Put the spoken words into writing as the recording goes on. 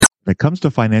When it comes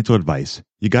to financial advice,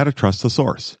 you got to trust the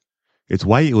source. It's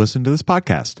why you listen to this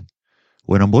podcast.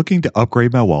 When I'm looking to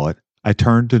upgrade my wallet, I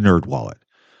turn to NerdWallet.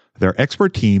 Their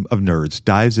expert team of nerds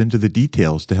dives into the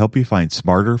details to help you find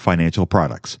smarter financial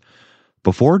products.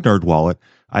 Before NerdWallet,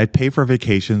 I'd pay for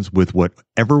vacations with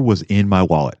whatever was in my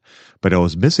wallet, but I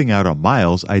was missing out on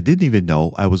miles I didn't even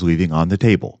know I was leaving on the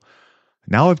table.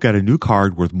 Now I've got a new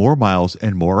card worth more miles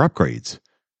and more upgrades.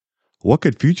 What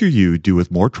could future you do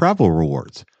with more travel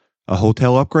rewards? A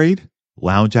hotel upgrade?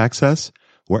 Lounge access?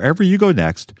 Wherever you go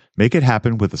next, make it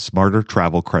happen with a smarter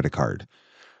travel credit card.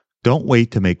 Don't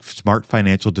wait to make smart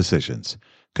financial decisions.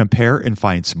 Compare and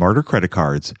find smarter credit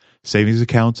cards, savings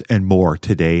accounts, and more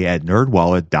today at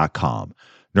nerdwallet.com.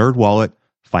 NerdWallet,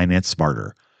 finance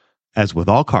smarter. As with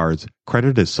all cards,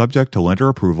 credit is subject to lender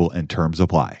approval and terms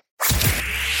apply.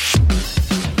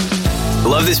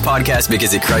 Love this podcast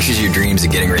because it crushes your dreams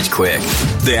of getting rich quick.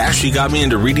 They actually got me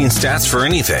into reading stats for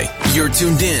anything. You're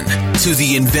tuned in to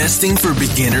the Investing for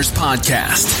Beginners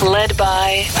podcast. Led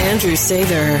by Andrew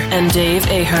Sather and Dave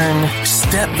Ahern.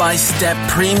 Step-by-step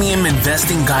premium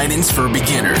investing guidance for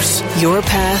beginners. Your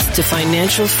path to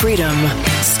financial freedom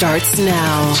starts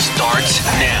now. Starts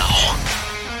now.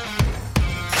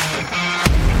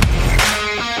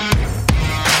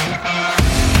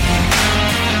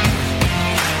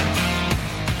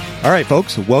 All right,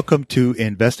 folks, welcome to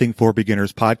Investing for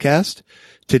Beginners podcast.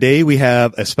 Today we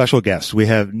have a special guest. We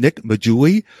have Nick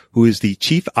Maggiulli, who is the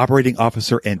Chief Operating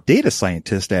Officer and Data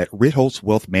Scientist at Ritholtz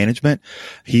Wealth Management.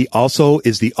 He also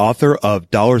is the author of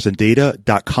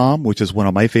DollarsAndData.com, which is one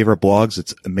of my favorite blogs.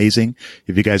 It's amazing.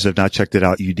 If you guys have not checked it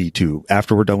out, you need to.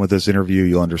 After we're done with this interview,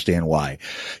 you'll understand why.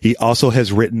 He also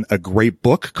has written a great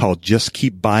book called Just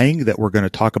Keep Buying that we're going to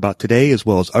talk about today, as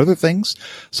well as other things.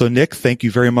 So, Nick, thank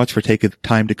you very much for taking the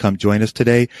time to come join us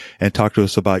today and talk to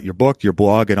us about your book, your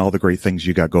blog, and all the great things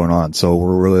you got going on. So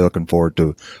we're really looking forward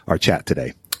to our chat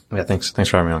today. Yeah, thanks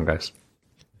for having me on, guys.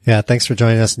 Yeah, thanks for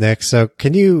joining us, Nick. So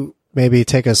can you maybe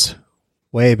take us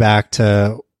way back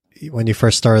to when you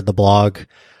first started the blog?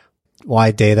 Why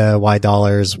data? Why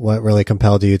dollars? What really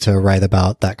compelled you to write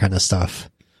about that kind of stuff?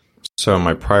 So in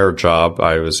my prior job,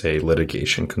 I was a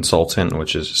litigation consultant,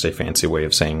 which is just a fancy way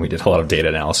of saying we did a lot of data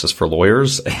analysis for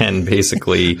lawyers. And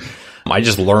basically, I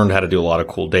just learned how to do a lot of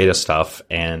cool data stuff.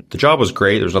 And the job was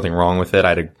great. There's nothing wrong with it. I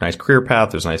had a nice career path.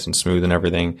 It was nice and smooth and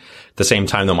everything. At the same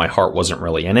time, though, my heart wasn't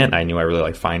really in it. I knew I really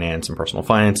liked finance and personal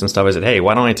finance and stuff. I said, hey,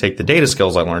 why don't I take the data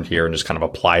skills I learned here and just kind of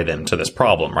apply them to this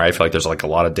problem, right? I feel like there's like a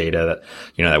lot of data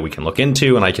that, that we can look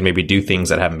into, and I can maybe do things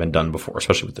that haven't been done before,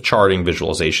 especially with the charting,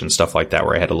 visualization, stuff like that,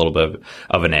 where I had a little bit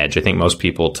of an edge. I think most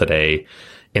people today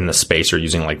in the space are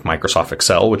using like Microsoft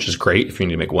Excel, which is great if you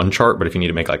need to make one chart, but if you need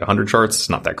to make like 100 charts, it's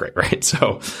not that great, right?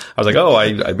 So I was like,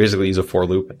 I basically use a for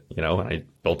loop, and I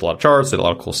built a lot of charts, did a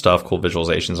lot of cool stuff, cool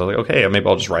visualizations. I was like, okay, maybe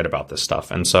I'll just write about this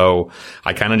stuff. And so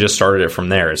I kind of just started it from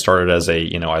there. It started as I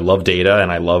love data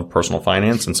and I love personal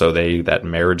finance. And so that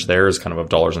marriage there is kind of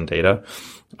dollars and data.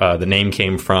 The name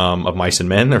came from Of Mice and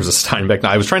Men. There was a Steinbeck.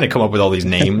 I was trying to come up with all these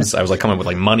names. I was like coming up with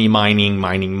like money mining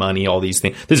money, all these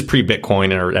things. This is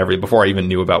pre-Bitcoin before I even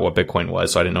knew about what Bitcoin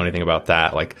was. So I didn't know anything about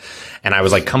that. And I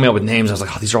was like coming up with names. I was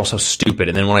like, these are all so stupid.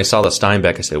 And then when I saw the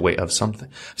Steinbeck, I said, wait, of something.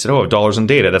 I said, of dollars and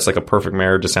data. That's like a perfect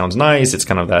marriage. It sounds nice. It's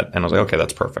kind of that. And I was like, okay,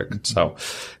 that's perfect. So,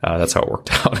 that's how it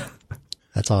worked out.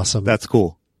 That's awesome. That's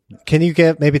cool. Can you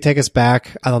maybe take us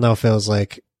back? I don't know if it was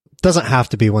doesn't have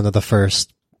to be one of the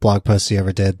first blog posts you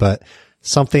ever did, but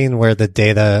something where the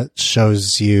data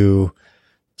shows you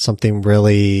something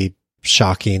really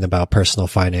shocking about personal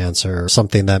finance, or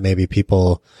something that maybe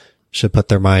people should put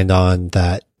their mind on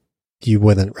that you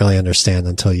wouldn't really understand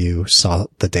until you saw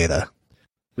the data.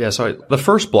 Yeah, so the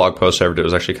first blog post I ever did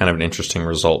was actually kind of an interesting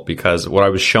result, because what I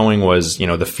was showing was,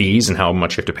 the fees and how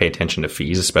much you have to pay attention to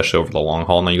fees, especially over the long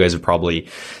haul. Now, you guys have probably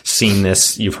seen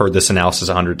this. You've heard this analysis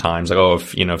 100 times. Like,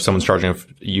 if someone's charging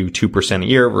you 2% a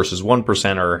year versus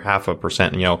 1% or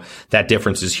 0.5%, that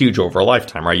difference is huge over a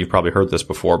lifetime, right? You've probably heard this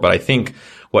before. But I think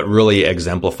what really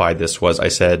exemplified this was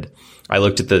I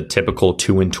looked at the typical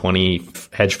 2 and 20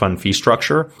 hedge fund fee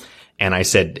structure, and I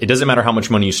said, it doesn't matter how much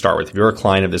money you start with. If you're a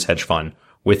client of this hedge fund,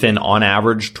 within, on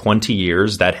average, 20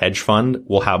 years, that hedge fund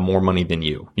will have more money than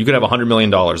you. You could have $100 million.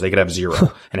 They could have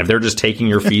zero. And if they're just taking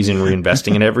your fees and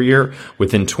reinvesting it every year,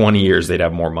 within 20 years, they'd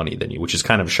have more money than you, which is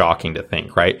kind of shocking to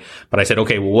think, right? But I said,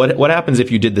 okay, well, what happens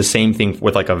if you did the same thing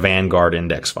with like a Vanguard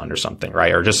index fund or something,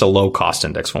 right? Or just a low cost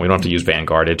index fund. We don't have to use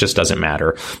Vanguard. It just doesn't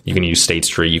matter. You can use State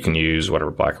Street. You can use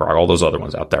whatever, BlackRock, all those other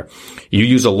ones out there. You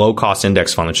use a low cost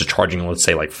index fund that's just charging, let's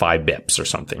say like 5 bips or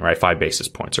something, right? 5 basis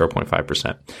points,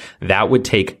 0.5%. That would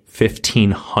take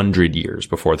 1,500 years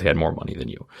before they had more money than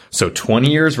you. So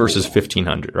 20 years versus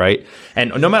 1,500, right?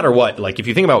 And no matter what, like if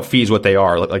you think about fees, what they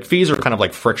are, like fees are kind of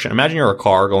like friction. Imagine you're a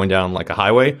car going down like a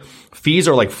highway. Fees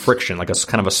are like friction, like a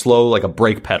kind of a slow, like a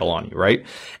brake pedal on you, right?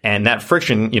 And that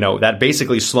friction, that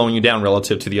basically slowing you down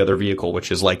relative to the other vehicle, which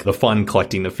is like the fun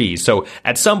collecting the fees. So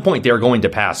at some point they're going to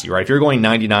pass you, right? If you're going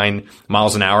 99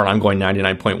 miles an hour and I'm going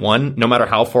 99.1, no matter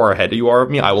how far ahead you are of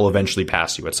me, I will eventually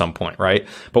pass you at some point, right?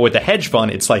 But with the hedge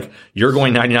fund, it's like you're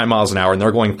going 99 miles an hour and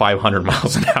they're going 500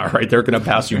 miles an hour, right? They're going to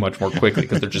pass you much more quickly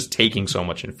because they're just taking so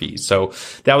much in fees. So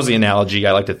that was the analogy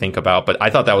I like to think about, but I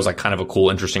thought that was like kind of a cool,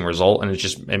 interesting result. And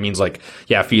it means like,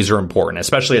 yeah, fees are important,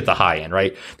 especially at the high end,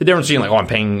 right? The difference between like, I'm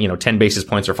paying, 10 basis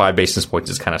points or 5 basis points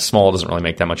is kind of small. It doesn't really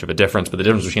make that much of a difference. But the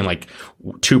difference between like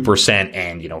 2%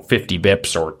 and, 50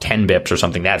 bips or 10 bips or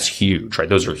something, that's huge, right?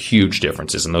 Those are huge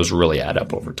differences and those really add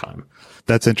up over time.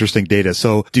 That's interesting data.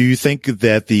 So do you think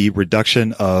that the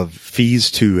reduction of fees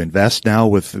to invest now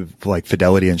with like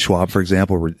Fidelity and Schwab, for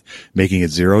example, we're making it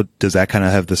zero, does that kind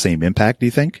of have the same impact, do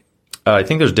you think? I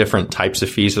think there's different types of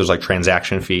fees. There's like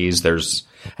transaction fees.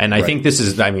 I think this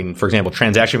is, for example,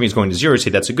 transaction fees going to zero,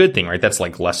 say that's a good thing, right? That's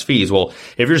like less fees. Well,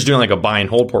 if you're just doing like a buy and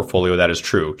hold portfolio, that is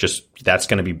true. Just that's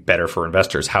going to be better for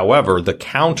investors. However, the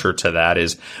counter to that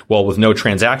is, well, with no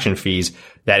transaction fees,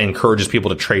 that encourages people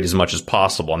to trade as much as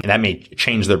possible. And that may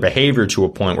change their behavior to a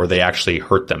point where they actually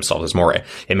hurt themselves more.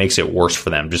 It makes it worse for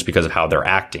them just because of how they're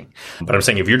acting. But I'm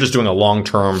saying if you're just doing a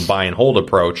long-term buy and hold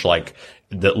approach, like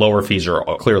the lower fees are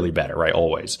clearly better, right?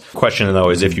 Always. Question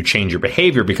though is if you change your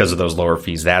behavior because of those lower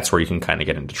fees, that's where you can kind of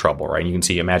get into trouble, right? You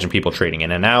can imagine people trading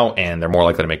in and out and they're more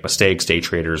likely to make mistakes. Day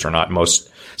traders are not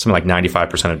something like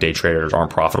 95% of day traders aren't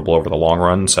profitable over the long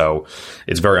run. So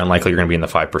it's very unlikely you're going to be in the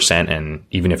 5%. And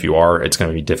even if you are, it's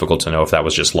going to be difficult to know if that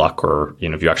was just luck or,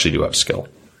 if you actually do have skill.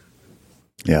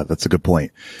 Yeah, that's a good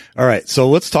point. All right. So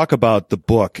let's talk about the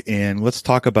book and let's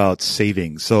talk about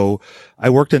savings. So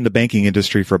I worked in the banking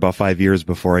industry for about 5 years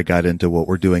before I got into what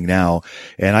we're doing now.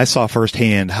 And I saw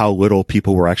firsthand how little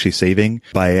people were actually saving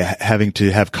by having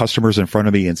to have customers in front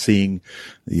of me and seeing,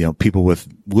 people with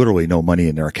literally no money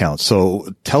in their accounts. So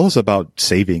tell us about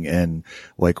saving and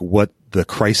like what the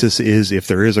crisis is, if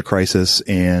there is a crisis,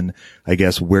 and I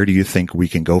guess where do you think we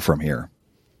can go from here?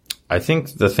 I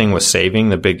think the thing with saving,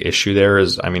 the big issue there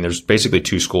is, there's basically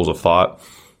two schools of thought.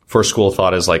 First school of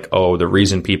thought is like, the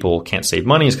reason people can't save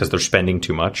money is because they're spending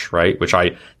too much, right? Which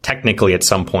technically at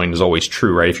some point is always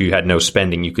true, right? If you had no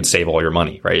spending, you could save all your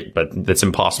money, right? But it's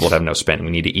impossible to have no spending.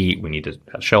 We need to eat. We need to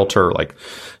have shelter. Like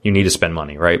you need to spend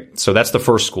money, right? So that's the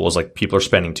first school is like people are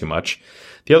spending too much.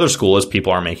 The other school is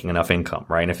people aren't making enough income,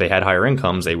 right? And if they had higher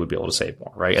incomes, they would be able to save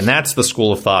more, right? And that's the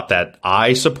school of thought that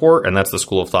I support. And that's the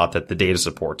school of thought that the data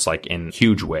supports, like in a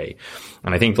huge way.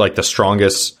 And I think like the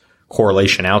strongest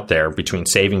correlation out there between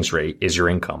savings rate is your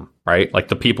income, right? Like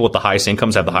the people with the highest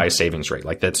incomes have the highest savings rate.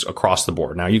 Like that's across the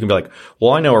board. Now you can be like,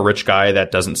 well, I know a rich guy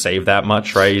that doesn't save that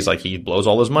much, right? He's like, he blows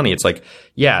all his money. It's like,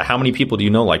 yeah, how many people do you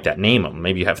know like that? Name them.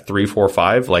 Maybe you have 3, 4,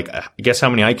 5. Like, guess how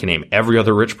many I can name? Every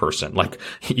other rich person. Like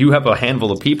you have a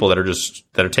handful of people that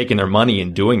are taking their money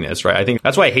and doing this, right? I think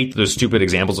that's why I hate those stupid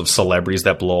examples of celebrities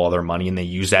that blow all their money and they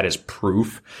use that as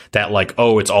proof that like,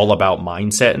 it's all about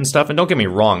mindset and stuff. And don't get me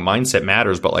wrong, mindset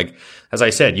matters, but like, as I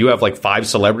said, you have like 5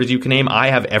 celebrities you can name. I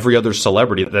have every other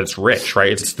celebrity that's rich,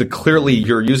 right? Clearly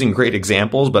you're using great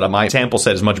examples, but my sample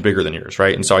set is much bigger than yours,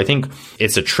 right? And so I think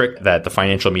it's a trick that the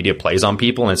financial media plays on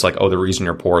people. And it's like, the reason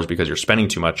you're poor is because you're spending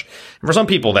too much. And for some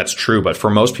people, that's true. But for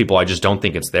most people, I just don't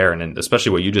think it's there. And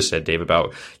especially what you just said, Dave,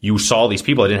 about you saw these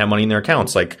people that didn't have money in their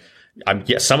accounts. Like,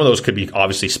 some of those could be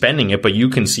obviously spending it, but you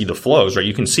can see the flows, right?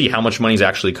 You can see how much money is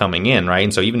actually coming in, right?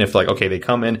 And so even if like, okay, they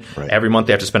come in every month,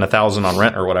 they have to spend $1,000 on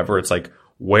rent or whatever. It's like,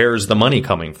 where's the money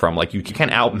coming from? Like you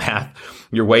can't outmath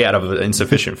your way out of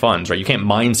insufficient funds, right? You can't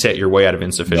mindset your way out of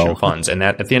insufficient funds. And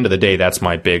that at the end of the day, that's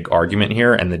my big argument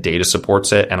here. And the data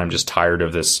supports it. And I'm just tired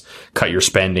of this cut your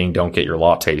spending, don't get your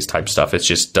lattes type stuff. It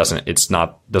just doesn't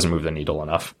move the needle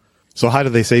enough. So how do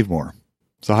they save more?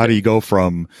 So how do you go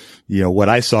from, what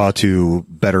I saw to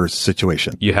better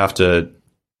situation? You have to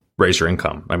raise your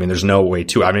income. There's no way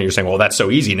to. You're saying, well, that's so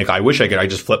easy, Nick. I wish I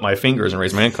just flip my fingers and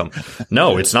raise my income.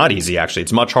 No, it's not easy, actually.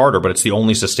 It's much harder, but it's the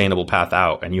only sustainable path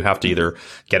out. And you have to either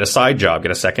get a side job, get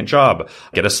a second job,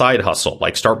 get a side hustle,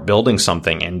 like start building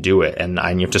something and do it. And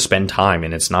you have to spend time,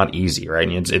 and it's not easy, right?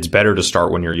 And it's better to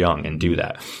start when you're young and do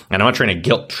that. And I'm not trying to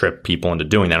guilt trip people into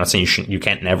doing that. I'm not saying you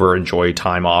can't never enjoy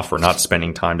time off or not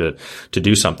spending time to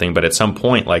do something. But at some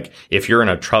point, like if you're in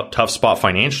a tough spot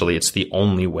financially, it's the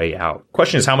only way out.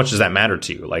 Question is, how much much does that matter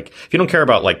to you? Like, if you don't care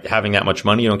about like having that much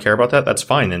money, you don't care about that, that's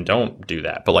fine. Then don't do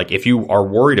that. But like, if you are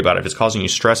worried about it, if it's causing you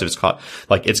stress, if it's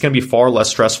like, it's going to be far less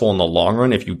stressful in the long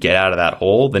run if you get out of that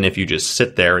hole than if you just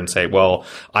sit there and say, well,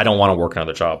 I don't want to work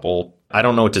another job. Well, I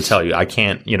don't know what to tell you. I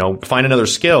can't, find another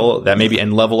skill that maybe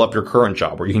and level up your current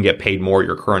job where you can get paid more at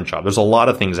your current job. There's a lot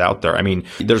of things out there. I mean,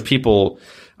 there's people,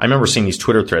 I remember seeing these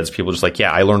Twitter threads, people just like,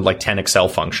 yeah, I learned like 10 Excel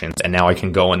functions and now I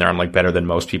can go in there. I'm like better than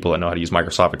most people that know how to use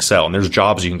Microsoft Excel. And there's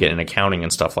jobs you can get in accounting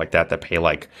and stuff like that pay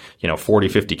like, 40,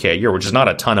 50K a year, which is not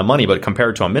a ton of money, but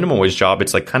compared to a minimum wage job,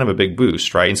 it's like kind of a big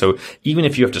boost, right? And so even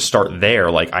if you have to start there,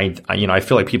 like I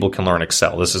feel like people can learn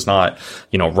Excel. This is not,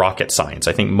 rocket science.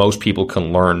 I think most people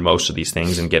can learn most of these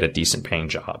things and get a decent paying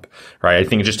job, right? I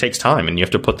think it just takes time and you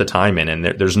have to put the time in, and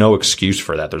there's no excuse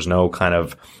for that. There's no kind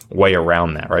of way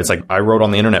around that, right? It's like I wrote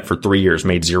on the internet for 3 years,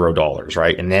 made $0,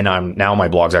 right? And then now my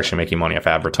blog's actually making money off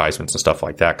advertisements and stuff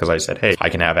like that because I said, hey, I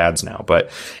can have ads now.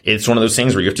 But it's one of those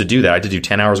things where you have to do that. I had to do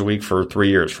 10 hours a week for 3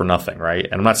 years for nothing, right?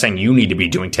 And I'm not saying you need to be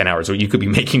doing 10 hours a week. You could be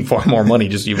making far more money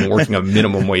just even working a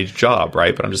minimum wage job,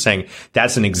 right? But I'm just saying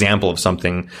that's an example of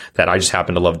something that I just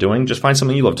happen to love doing. Just find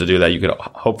something you love to do that you could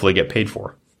hopefully get paid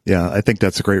for. Yeah, I think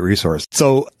that's a great resource.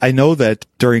 So I know that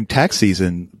during tax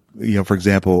season, for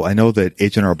example, I know that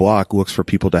H&R Block looks for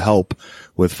people to help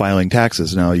with filing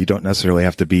taxes. Now, you don't necessarily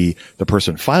have to be the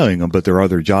person filing them, but there are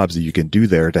other jobs that you can do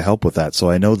there to help with that.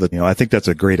 So I know that, I think that's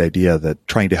a great idea, that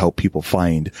trying to help people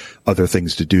find other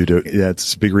things to do.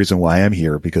 That's a big reason why I'm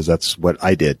here, because that's what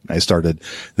I did. I started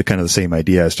the same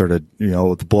idea. I started,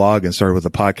 with the blog and started with the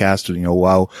podcast,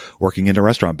 while working in the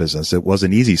restaurant business. It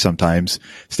wasn't easy sometimes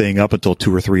staying up until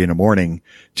 2 or 3 in the morning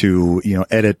to,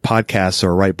 edit podcasts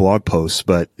or write blog posts,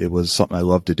 but it was something I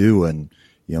loved to do. And,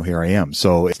 here I am.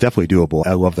 So it's definitely doable.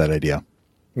 I love that idea.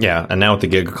 Yeah. And now with the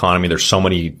gig economy, there's so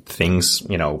many things,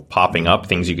 popping up,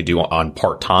 things you could do on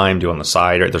part-time, do on the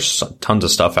side. Right? There's tons of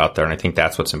stuff out there. And I think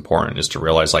that's what's important, is to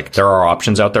realize like there are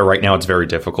options out there. Right now, it's very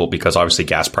difficult because obviously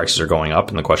gas prices are going up.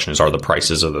 And the question is, are the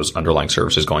prices of those underlying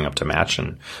services going up to match?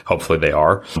 And hopefully they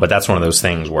are. But that's one of those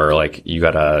things where like you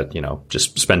gotta,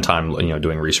 just spend time,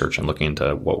 doing research and looking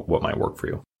into what might work for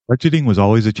you. Budgeting was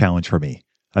always a challenge for me.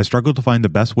 I struggled to find the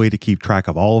best way to keep track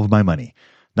of all of my money,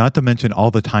 not to mention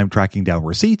all the time tracking down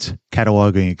receipts,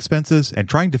 cataloging expenses, and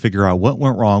trying to figure out what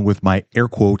went wrong with my air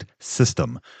quote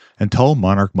system until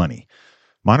Monarch Money.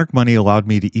 Monarch Money allowed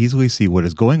me to easily see what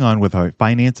is going on with my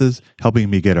finances, helping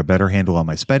me get a better handle on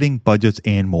my spending, budgets,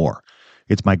 and more.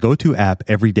 It's my go-to app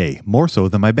every day, more so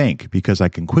than my bank, because I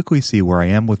can quickly see where I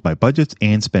am with my budgets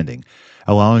and spending,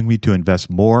 allowing me to invest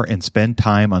more and spend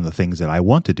time on the things that I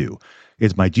want to do.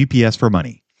 It's my GPS for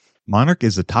money. Monarch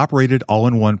is the top-rated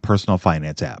all-in-one personal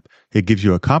finance app. It gives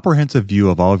you a comprehensive view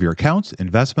of all of your accounts,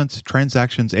 investments,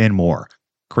 transactions, and more.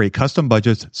 Create custom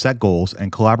budgets, set goals,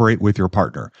 and collaborate with your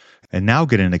partner. And now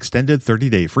get an extended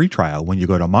 30-day free trial when you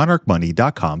go to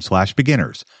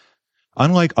monarchmoney.com/beginners.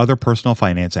 Unlike other personal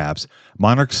finance apps,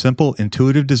 Monarch's simple,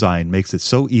 intuitive design makes it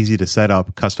so easy to set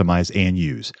up, customize, and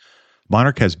use.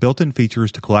 Monarch has built-in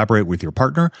features to collaborate with your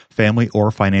partner, family, or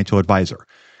financial advisor.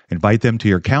 Invite them to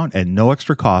your account at no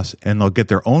extra cost, and they'll get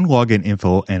their own login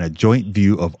info and a joint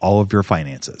view of all of your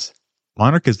finances.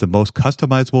 Monarch is the most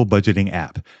customizable budgeting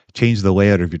app. Change the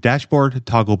layout of your dashboard,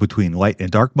 toggle between light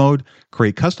and dark mode,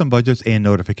 create custom budgets and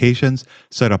notifications,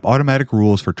 set up automatic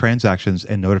rules for transactions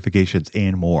and notifications,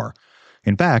 and more.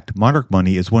 In fact, Monarch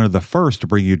Money is one of the first to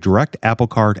bring you direct Apple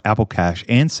Card, Apple Cash,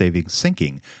 and savings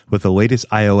syncing with the latest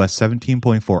iOS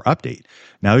 17.4 update.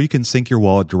 Now you can sync your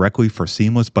wallet directly for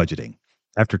seamless budgeting.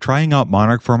 After trying out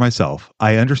Monarch for myself,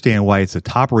 I understand why it's a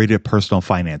top-rated personal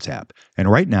finance app. And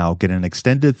right now, get an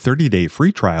extended 30-day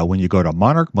free trial when you go to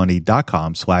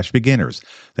monarchmoney.com/beginners.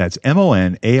 That's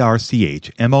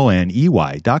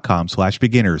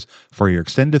monarchmoney.com/beginners for your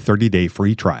extended 30-day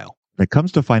free trial. When it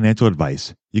comes to financial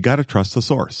advice, you got to trust the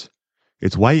source.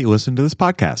 It's why you listen to this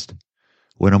podcast.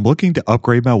 When I'm looking to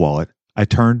upgrade my wallet, I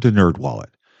turn to NerdWallet.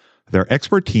 Their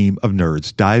expert team of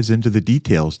nerds dives into the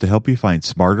details to help you find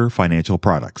smarter financial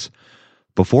products.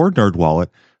 Before NerdWallet,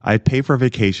 I'd pay for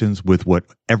vacations with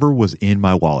whatever was in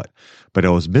my wallet, but I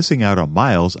was missing out on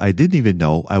miles I didn't even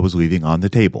know I was leaving on the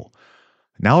table.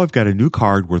 Now I've got a new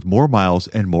card worth more miles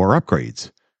and more upgrades.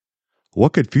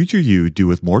 What could future you do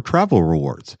with more travel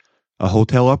rewards? A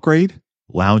hotel upgrade?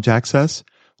 Lounge access?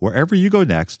 Wherever you go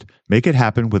next, make it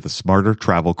happen with a smarter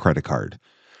travel credit card.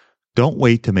 Don't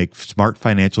wait to make smart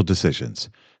financial decisions.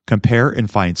 Compare and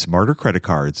find smarter credit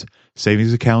cards,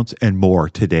 savings accounts, and more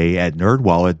today at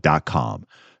nerdwallet.com.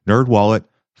 NerdWallet,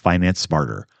 finance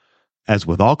smarter. As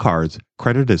with all cards,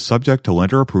 credit is subject to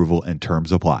lender approval and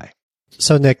terms apply.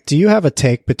 So, Nick, do you have a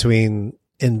take between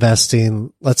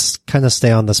investing, let's kind of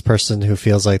stay on this person who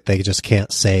feels like they just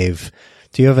can't save.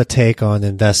 Do you have a take on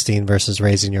investing versus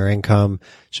raising your income?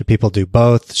 Should people do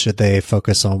both? Should they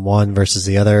focus on one versus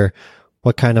the other?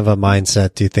 What kind of a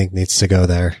mindset do you think needs to go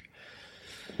there?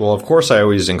 Well, of course, I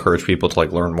always encourage people to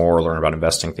like learn more, learn about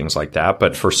investing, things like that.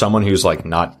 But for someone who's like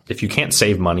not, if you can't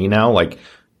save money now, like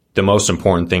the most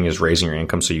important thing is raising your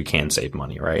income so you can save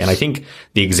money, right? And I think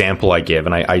the example I give,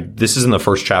 and I this is in the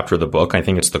first chapter of the book. I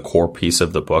think it's the core piece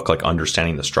of the book, like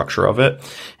understanding the structure of it.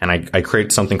 And I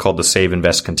create something called the Save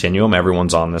Invest Continuum.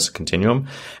 Everyone's on this continuum.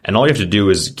 And all you have to do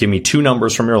is give me 2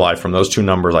 numbers from your life. From those 2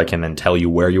 numbers, I can then tell you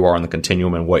where you are on the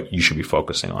continuum and what you should be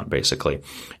focusing on, basically.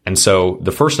 And so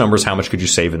the first number is how much could you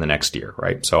save in the next year,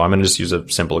 right? So I'm going to just use a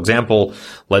simple example.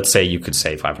 Let's say you could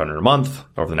save $500 a month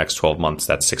over the next 12 months.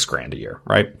 That's $6,000 a year,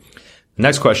 right? The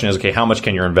next question is, okay, how much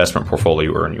can your investment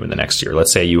portfolio earn you in the next year?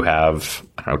 Let's say you have,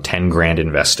 I don't know, 10 grand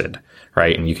invested,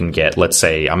 right? And you can get, let's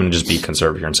say, I'm going to just be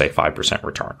conservative here and say 5%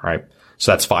 return, right?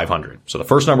 So that's 500. So the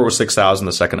first number was 6,000.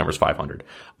 The second number is 500.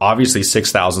 Obviously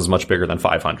 6,000 is much bigger than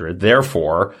 500.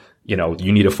 Therefore, you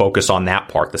need to focus on that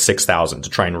part, the 6,000, to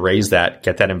try and raise that,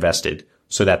 get that invested,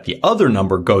 so that the other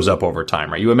number goes up over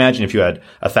time, right? You imagine if you had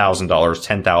 $1,000,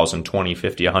 10,000, 20,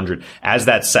 50, 100. As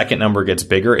that second number gets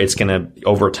bigger, it's going to,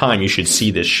 over time, you should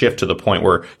see this shift to the point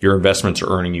where your investments are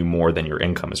earning you more than your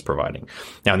income is providing.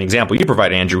 Now, in the example you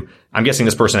provide, Andrew, I'm guessing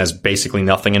this person has basically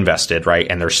nothing invested, right?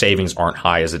 And their savings aren't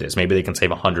high as it is. Maybe they can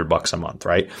save $100 a month,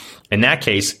 right? In that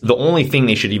case, the only thing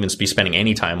they should even be spending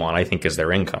any time on, I think, is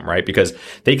their income, right? Because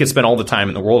they could spend all the time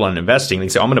in the world on investing. They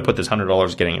say, I'm going to put this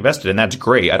 $100 getting invested. And that's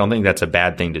great. I don't think that's a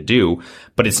bad thing to do,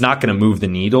 but it's not going to move the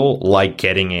needle like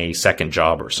getting a second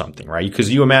job or something, right?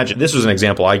 Because you imagine, this was an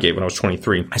example I gave when I was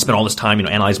 23. I spent all this time,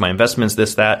 analyzing my investments,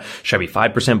 this, that. Should I be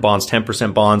 5% bonds,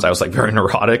 10% bonds? I was like very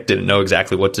neurotic, didn't know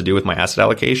exactly what to do with my asset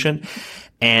allocation.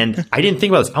 And I didn't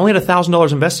think about this. I only had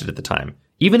 $1,000 invested at the time.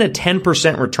 Even a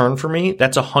 10% return for me,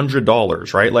 that's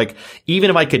 $100, right? Like,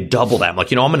 even if I could double that, I'm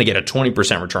like, I'm going to get a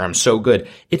 20% return. I'm so good.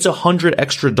 It's $100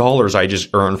 extra I just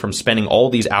earned from spending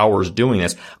all these hours doing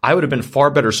this. I would have been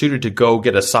far better suited to go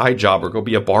get a side job or go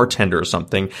be a bartender or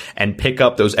something and pick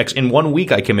up those in 1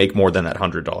 week, I can make more than that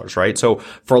 $100, right? So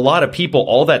for a lot of people,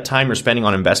 all that time you're spending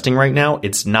on investing right now,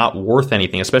 it's not worth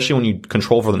anything, especially when you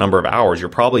control for the number of hours. You're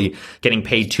probably getting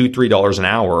paid $2, $3 an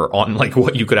hour on like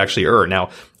what you could actually earn. Now,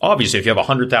 obviously, if you have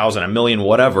 100,000, a million,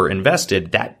 whatever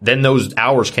invested, then those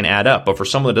hours can add up. But for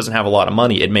someone that doesn't have a lot of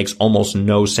money, it makes almost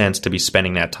no sense to be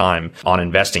spending that time on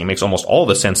investing. It makes almost all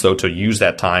the sense, though, to use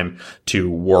that time to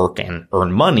work and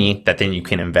earn money that then you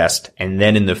can invest. And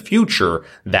then in the future,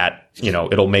 that,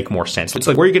 it'll make more sense. It's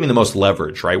like, where are you getting the most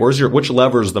leverage, right? Which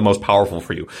lever is the most powerful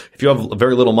for you? If you have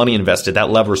very little money invested, that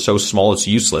lever is so small, it's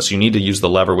useless. You need to use the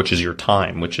lever, which is your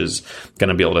time, which is going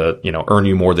to be able to, earn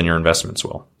you more than your investments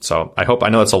will. So I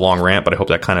know that's a long rant, but I hope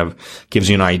that kind of gives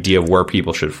you an idea of where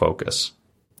people should focus.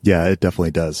 Yeah, it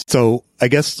definitely does. So I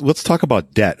guess let's talk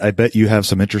about debt. I bet you have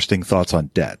some interesting thoughts on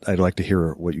debt. I'd like to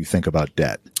hear what you think about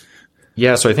debt.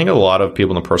 Yeah, so I think a lot of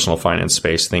people in the personal finance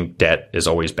space think debt is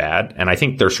always bad. And I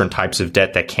think there's certain types of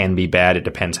debt that can be bad. It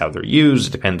depends how they're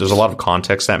used. There's a lot of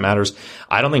context that matters.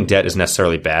 I don't think debt is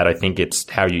necessarily bad. I think it's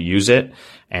how you use it.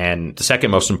 And the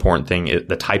second most important thing is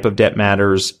the type of debt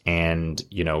matters. And,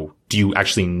 do you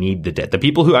actually need the debt? The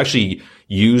people who actually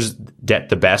use debt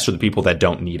the best are the people that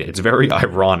don't need it. It's very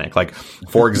ironic. Like,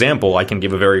 for example, I can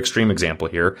give a very extreme example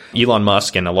here. Elon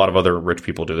Musk and a lot of other rich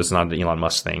people do this. It's not an Elon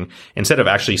Musk thing. Instead of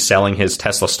actually selling his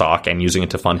Tesla stock and using it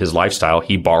to fund his lifestyle,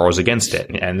 he borrows against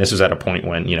it. And this is at a point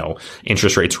when,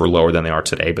 interest rates were lower than they are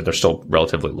today, but they're still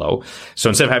relatively low. So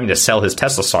instead of having to sell his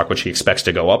Tesla stock, which he expects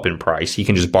to go up in price, he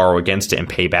can just borrow against it and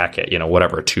pay back at,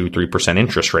 whatever, 2-3%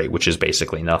 interest rate, which is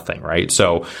basically nothing, right?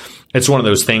 So it's one of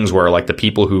those things where like the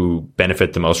people who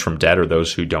benefit the most from debt are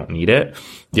those who don't need it.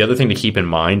 The other thing to keep in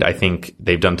mind, I think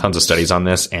they've done tons of studies on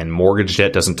this, and mortgage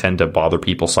debt doesn't tend to bother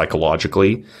people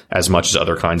psychologically as much as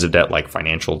other kinds of debt, like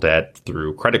financial debt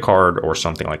through credit card or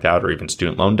something like that, or even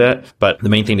student loan debt. But the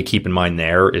main thing to keep in mind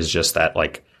there is just that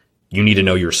like, you need to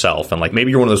know yourself. And like,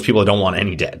 maybe you're one of those people that don't want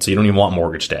any debt. So you don't even want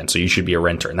mortgage debt. So you should be a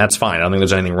renter. And that's fine. I don't think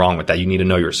there's anything wrong with that. You need to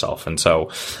know yourself. And so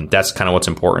that's kind of what's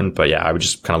important. But yeah, I would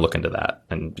just kind of look into that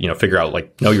and, figure out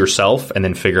like, know yourself and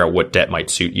then figure out what debt might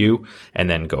suit you and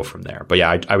then go from there. But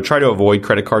yeah, I would try to avoid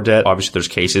credit card debt. Obviously there's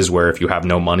cases where if you have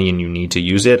no money and you need to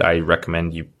use it, I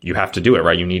recommend you have to do it,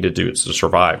 right? You need to do it to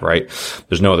survive, right?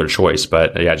 There's no other choice.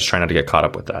 But yeah, just try not to get caught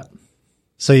up with that.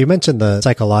 So you mentioned the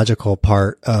psychological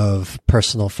part of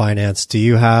personal finance. Do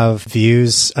you have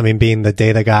views? I mean, being the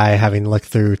data guy, having looked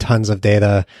through tons of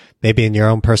data, maybe in your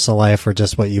own personal life or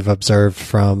just what you've observed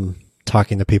from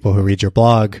talking to people who read your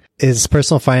blog. Is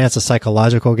personal finance a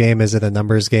psychological game? Is it a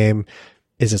numbers game?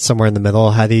 Is it somewhere in the middle?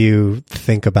 How do you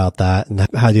think about that? And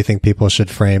how do you think people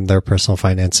should frame their personal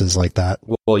finances like that?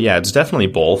 Well, yeah, it's definitely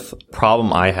both.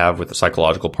 Problem I have with the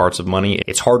psychological parts of money,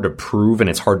 it's hard to prove and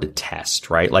it's hard to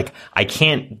test, right? Like I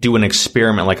can't do an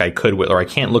experiment like I could with, or I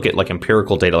can't look at like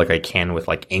empirical data like I can with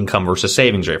like income versus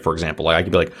savings rate, for example. Like I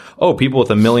could be like, oh, people with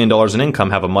 $1 million in income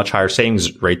have a much higher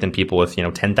savings rate than people with,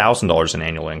 $10,000 in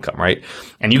annual income, right?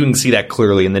 And you can see that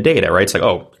clearly in the data, right? It's like,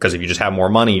 oh, because if you just have more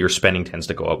money, your spending tends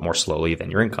to go up more slowly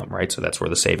than your income, right? So that's where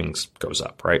the savings goes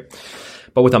up, right?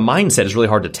 But with a mindset, it's really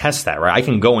hard to test that, right? I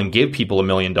can go and give people $1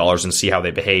 million and see how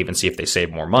they behave and see if they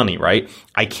save more money, right?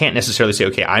 I can't necessarily say,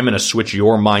 okay, I'm going to switch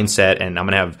your mindset and I'm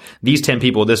going to have these 10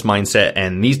 people with this mindset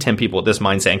and these 10 people with this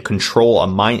mindset and control a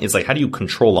mind. It's like, how do you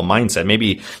control a mindset?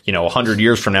 Maybe, 100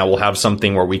 years from now, we'll have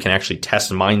something where we can actually test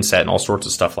mindset and all sorts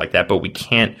of stuff like that, but we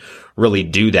can't really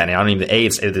do that. And I don't even, A,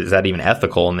 is that even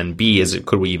ethical? And then B,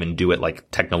 could we even do it like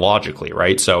technologically,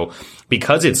 right? So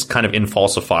because it's kind of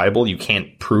infalsifiable, you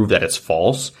can't prove that it's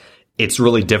false. It's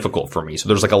really difficult for me. So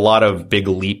there's like a lot of big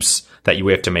leaps that you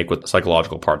have to make with the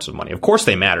psychological parts of money. Of course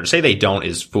they matter. To say they don't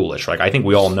is foolish. Like I think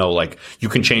we all know, like you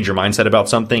can change your mindset about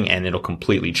something and it'll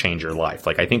completely change your life.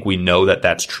 Like I think we know that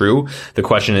that's true. The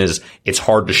question is, it's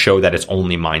hard to show that it's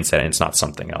only mindset and it's not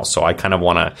something else. So I kind of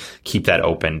want to keep that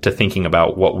open to thinking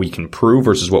about what we can prove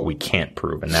versus what we can't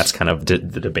prove. And that's kind of the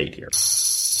debate here.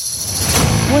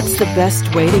 What's the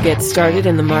best way to get started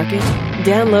in the market?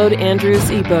 Download Andrew's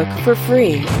ebook for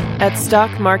free at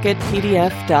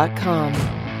stockmarketpdf.com.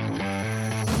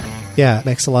 Yeah, it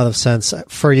makes a lot of sense.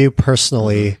 For you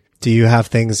personally, do you have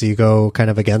things you go kind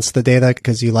of against the data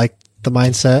because you like the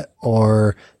mindset,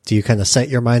 or do you kind of set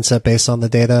your mindset based on the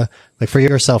data? Like for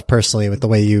yourself personally, with the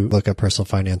way you look at personal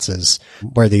finances,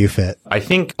 where do you fit? I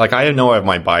think, like, I know I have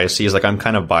my biases. Like, I'm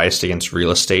kind of biased against real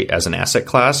estate as an asset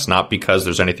class, not because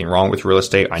there's anything wrong with real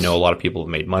estate. I know a lot of people have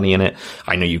made money in it.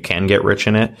 I know you can get rich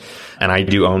in it. And I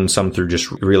do own some through just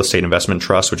real estate investment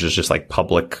trust, which is just like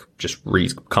public,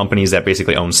 companies that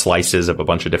basically own slices of a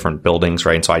bunch of different buildings,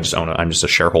 right? And so I'm just a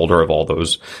shareholder of all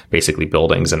those basically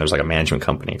buildings, and there's like a management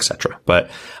company, et cetera.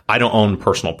 But I don't own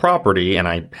personal property, and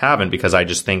I haven't because I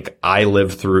just think I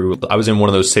was in one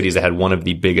of those cities that had one of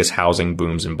the biggest housing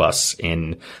booms and busts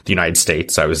in the United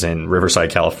States. I was in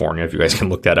Riverside, California. If you guys can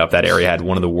look that up, that area had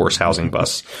one of the worst housing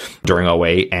busts during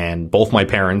 2008, and both my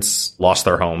parents lost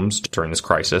their homes during this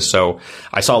crisis. So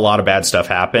I saw a lot of bad stuff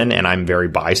happen, and I'm very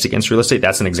biased against real estate.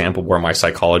 That's an example where my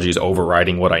psychology is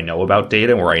overriding what I know about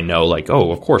data, where I know like,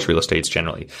 oh, of course, real estate's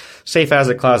generally safe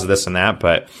asset class, this and that,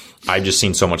 but I've just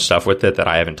seen so much stuff with it that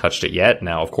I haven't touched it yet.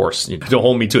 Now, of course, don't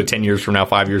hold me to it 10 years from now,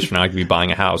 5 years from now, I could be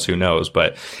buying a house, who knows?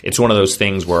 But it's one of those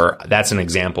things where that's an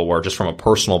example where just from a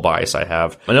personal bias I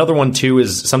have. Another one too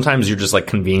is sometimes you're just like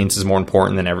convenience is more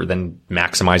important than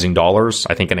maximizing dollars.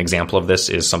 I think an example of this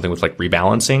is something with like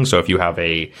rebalancing. So if you have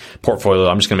a portfolio,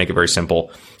 I'm just going to make it very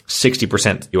simple,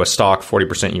 60% US stock,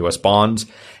 40% US bonds.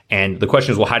 And the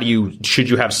question is, well, should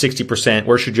you have 60%,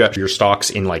 where should you have your stocks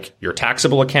in like your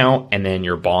taxable account and then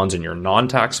your bonds in your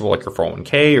non-taxable, like your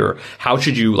 401k, or how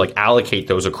should you like allocate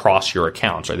those across your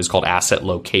accounts, right? This is called asset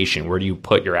location. Where do you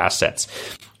put your assets?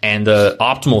 And the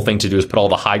optimal thing to do is put all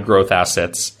the high growth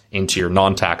assets into your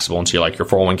non-taxable, into your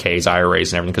 401ks,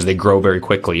 IRAs and everything, because they grow very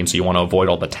quickly. And so you want to avoid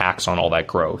all the tax on all that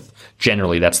growth.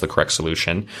 Generally, that's the correct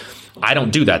solution. I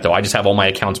don't do that though. I just have all my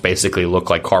accounts basically look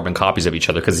like carbon copies of each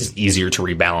other because it's easier to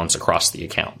rebalance across the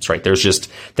accounts, right? That's just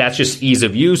ease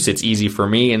of use. It's easy for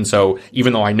me. And so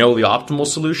even though I know the optimal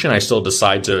solution, I still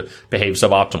decide to behave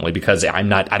suboptimally because I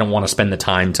don't want to spend the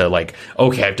time to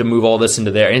okay, I have to move all this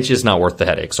into there. And it's just not worth the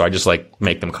headache. So I just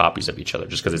make them copies of each other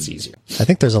just because it's easier. I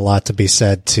think there's a lot to be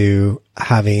said to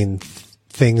having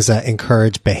things that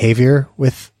encourage behavior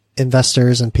with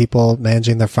investors and people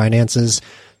managing their finances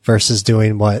versus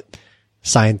doing what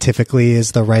scientifically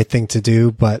is the right thing to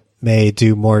do, but may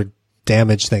do more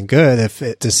damage than good if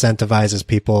it disincentivizes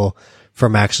people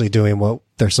from actually doing what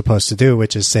they're supposed to do,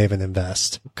 which is save and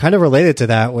invest. Kind of related to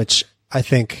that, which I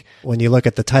think when you look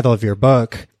at the title of your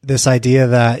book, this idea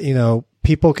that,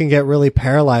 people can get really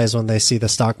paralyzed when they see the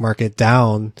stock market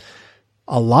down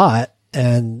a lot.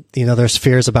 And, there's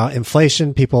fears about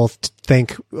inflation. People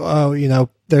think,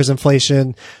 there's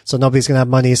inflation, so nobody's going to have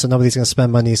money, so nobody's going to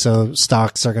spend money, so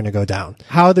stocks are going to go down.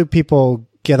 How do people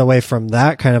get away from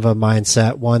that kind of a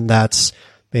mindset, one that's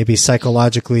maybe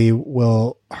psychologically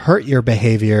will hurt your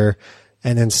behavior,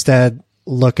 and instead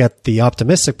look at the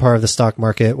optimistic part of the stock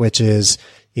market, which is,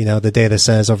 the data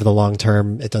says over the long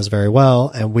term, it does very well,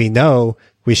 and we know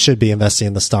we should be investing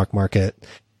in the stock market.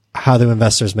 How do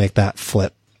investors make that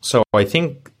flip? So I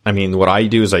think I mean, what I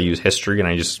do is I use history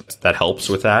and that helps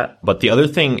with that. But the other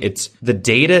thing, the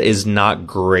data is not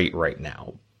great right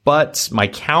now. But my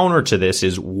counter to this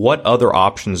is, what other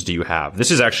options do you have? This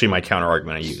is actually my counter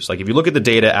argument I use. Like, if you look at the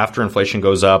data after inflation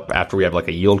goes up, after we have like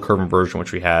a yield curve inversion,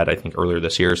 which we had, I think earlier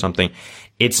this year or something,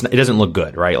 it doesn't look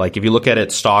good, right? Like, if you look at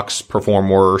it, stocks perform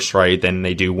worse, right, than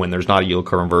they do when there's not a yield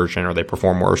curve inversion, or they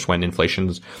perform worse when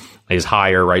inflation is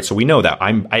higher, right? So we know that.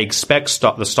 I expect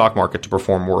the stock market to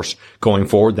perform worse going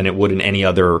forward than it would in any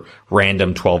other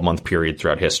random 12-month period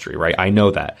throughout history, right? I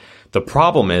know that. The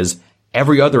problem is,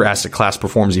 every other asset class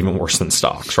performs even worse than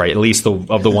stocks, right? At least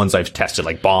of the ones I've tested,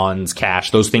 like bonds,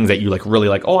 cash, those things that you like really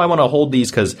like, oh, I want to hold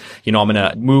these because, I'm going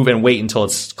to move and wait until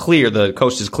it's clear, the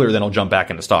coast is clear, then I'll jump back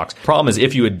into stocks. Problem is,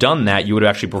 if you had done that, you would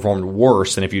have actually performed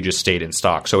worse than if you just stayed in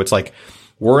stocks. So it's like,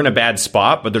 we're in a bad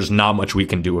spot, but there's not much we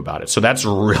can do about it. So that's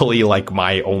really like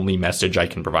my only message I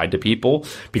can provide to people,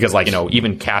 because like,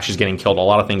 even cash is getting killed. A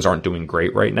lot of things aren't doing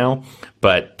great right now,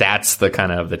 but that's the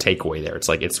kind of the takeaway there. It's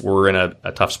like, we're in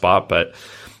a tough spot, but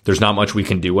there's not much we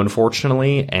can do,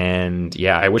 unfortunately. And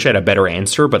yeah, I wish I had a better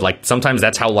answer, but like sometimes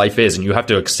that's how life is and you have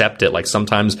to accept it. Like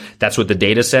sometimes that's what the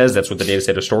data says. That's what the data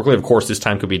said historically. Of course, this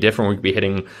time could be different. We could be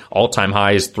hitting all-time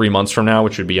highs 3 months from now,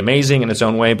 which would be amazing in its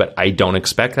own way, but I don't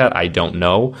expect that. I don't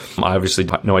know. I obviously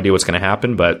have no idea what's going to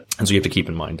happen, but and so you have to keep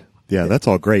in mind. Yeah, that's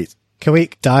all great. Can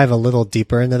we dive a little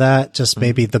deeper into that? Just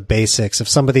maybe the basics. If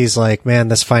somebody's like, man,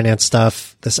 this finance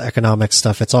stuff, this economic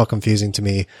stuff, it's all confusing to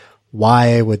me.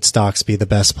 Why would stocks be the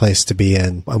best place to be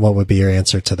in? And what would be your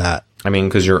answer to that? I mean,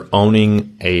 because you're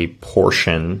owning a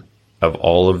portion of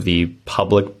all of the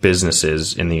public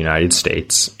businesses in the United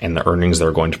States and the earnings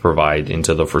they're going to provide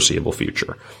into the foreseeable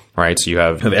future, right? So you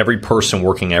have every person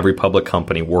working, every public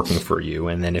company working for you.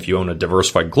 And then if you own a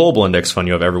diversified global index fund,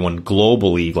 you have everyone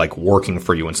globally like working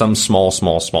for you in some small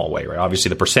way, right? Obviously,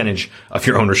 the percentage of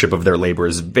your ownership of their labor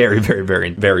is very, very, very,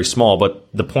 very small. But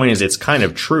the point is, it's kind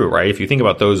of true, right? If you think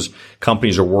about those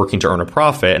companies are working to earn a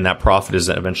profit, and that profit is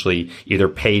eventually either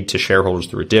paid to shareholders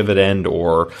through a dividend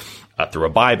or through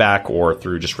a buyback or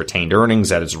through just retained earnings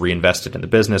that is reinvested in the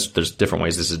business. There's different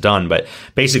ways this is done, but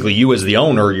basically you as the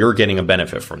owner, you're getting a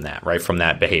benefit from that, right? From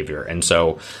that behavior. And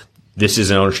so this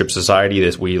is an ownership society.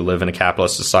 This, we live in a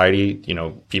capitalist society.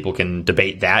 People can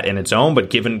debate that in its own, but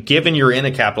given you're in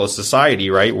a capitalist society,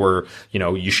 right, where,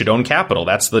 you should own capital.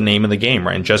 That's the name of the game,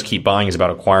 right? And just keep buying is about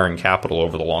acquiring capital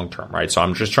over the long term, right? So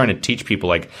I'm just trying to teach people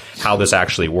like how this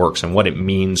actually works and what it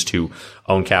means to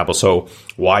own capital. So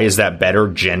why is that better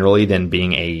generally than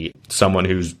being someone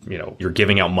who's, you're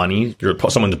giving out money,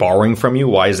 someone's borrowing from you?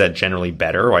 Why is that generally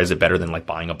better? Why is it better than like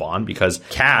buying a bond? Because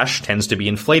cash tends to be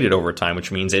inflated over time,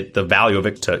 which means the value of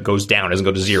it goes down. It doesn't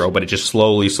go to zero, but it just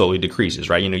slowly decreases,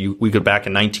 right? We could back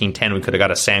in 1910, we could have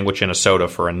got a sandwich and a soda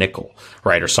for a nickel,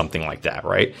 right? Or something like that,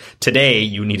 right? Today,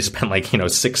 you need to spend like, $6,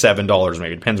 $7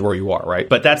 maybe. It depends where you are, right?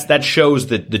 But that shows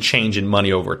the change in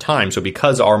money over time. So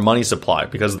because our money supply,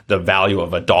 because the value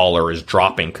of a dollar is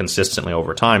dropping consistently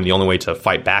over time, the only way to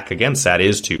fight back against that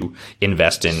is to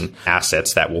invest in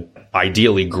assets that will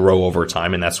ideally grow over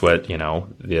time. And that's what,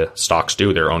 the stocks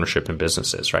do, their ownership in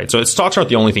businesses, right? So stocks aren't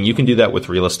the only thing. You can do that with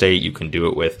real estate. You can do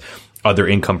it with other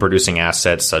income producing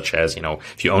assets, such as,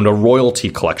 if you owned a royalty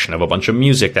collection of a bunch of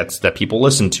music that people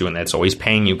listen to and that's always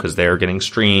paying you because they're getting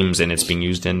streams and it's being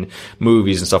used in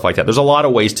movies and stuff like that. There's a lot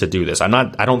of ways to do this. I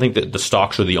don't think that the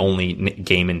stocks are the only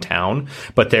game in town,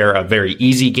 but they're a very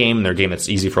easy game. They're a game that's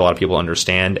easy for a lot of people to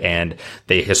understand, and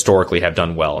they historically have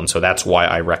done well. And so that's why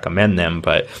I recommend them.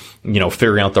 But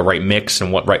figuring out the right mix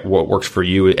and what works for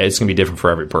you, it's going to be different for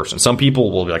every person. Some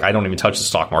people will be like, I don't even touch the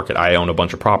stock market. I own a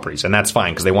bunch of properties, and that's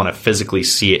fine because they want to physically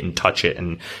see it and touch it,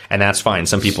 and that's fine.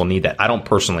 Some people need that. I don't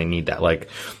personally need that. Like,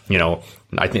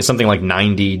 I think something like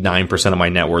 99% of my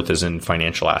net worth is in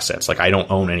financial assets. Like, I don't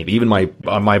own anything. Even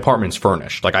my apartment's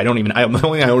furnished. Like, the only thing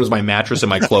I own is my mattress and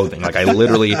my clothing. Like,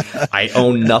 I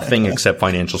own nothing except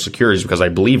financial securities because I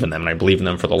believe in them, and I believe in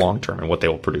them for the long term and what they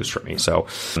will produce for me. So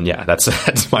yeah,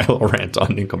 that's my little rant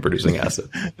on income producing assets.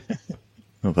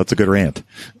 Well, that's a good rant.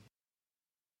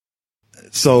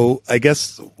 So I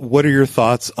guess, what are your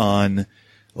thoughts on,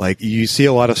 like, you see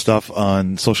a lot of stuff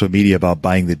on social media about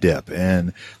buying the dip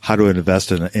and how to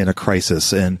invest in a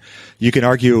crisis. And you can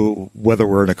argue whether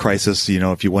we're in a crisis,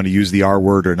 if you want to use the R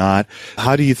word or not.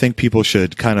 How do you think people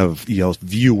should kind of,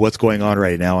 view what's going on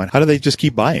right now, and how do they just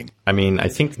keep buying? I mean, I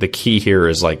think the key here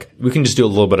is like, we can just do a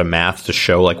little bit of math to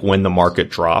show like when the market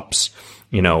drops,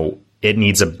 it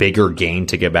needs a bigger gain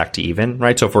to get back to even,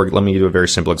 right? So let me do a very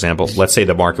simple example. Let's say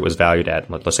the market was valued at,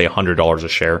 let's say $100 a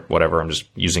share, whatever. I'm just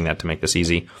using that to make this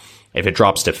easy. If it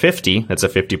drops to 50, that's a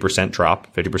 50%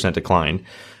 drop, 50% decline.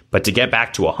 But to get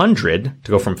back to 100,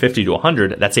 to go from 50 to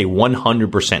 100, that's a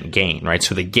 100% gain, right?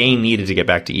 So the gain needed to get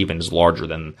back to even is larger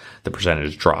than the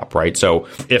percentage drop, right? So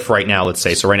if right now, let's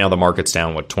say, so right now the market's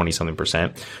down, 20 something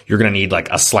percent, you're going to need like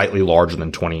a slightly larger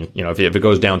than 20, if it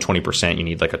goes down 20%, you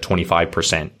need like a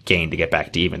 25% gain to get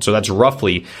back to even. So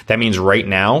that means right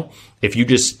now, if you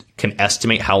just can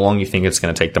estimate how long you think it's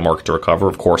going to take the market to recover,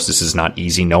 of course, this is not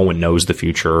easy. No one knows the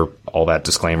future, all that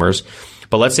disclaimers.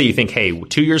 But let's say you think, hey,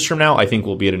 2 years from now, I think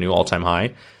we'll be at a new all-time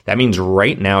high. That means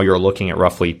right now you're looking at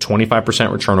roughly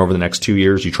 25% return over the next 2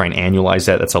 years. You try and annualize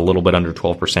that. That's a little bit under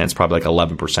 12%. It's probably like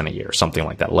 11% a year, something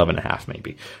like that, 11.5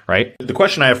 maybe, right? The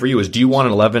question I have for you is, do you want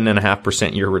an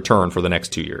 11.5% year return for the next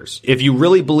 2 years? If you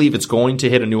really believe it's going to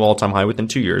hit a new all-time high within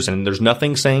 2 years, and there's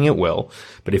nothing saying it will,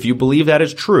 but if you believe that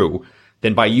is true,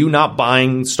 then by you not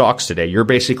buying stocks today, you're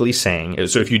basically saying,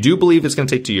 so if you do believe it's going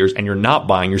to take 2 years and you're not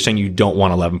buying, you're saying you don't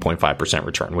want 11.5%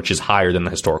 return, which is higher than the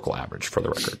historical average for the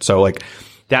record. So like,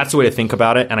 that's the way to think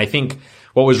about it. And I think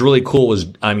what was really cool was,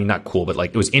 not cool, but like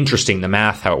it was interesting, the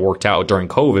math, how it worked out during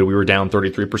COVID. We were down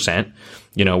 33%,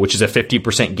 which is a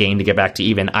 50% gain to get back to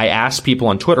even. I asked people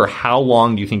on Twitter, how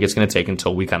long do you think it's going to take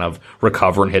until we kind of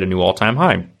recover and hit a new all-time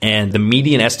high? And the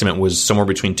median estimate was somewhere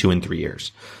between 2 and 3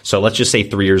 years. So let's just say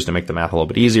 3 years to make the math a little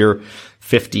bit easier.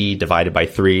 50 divided by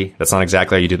 3. That's not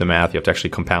exactly how you do the math. You have to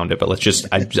actually compound it, but I'm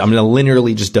going to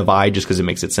linearly just divide just because it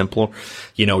makes it simpler.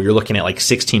 You're looking at like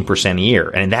 16% a year,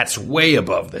 and that's way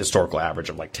above the historical average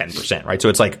of like 10%, right? So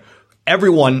it's like,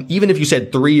 everyone, even if you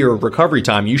said 3-year recovery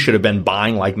time, you should have been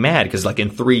buying like mad because like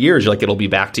in 3 years, you're like, it'll be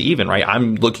back to even, right?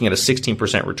 I'm looking at a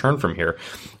 16% return from here.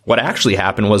 What actually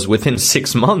happened was within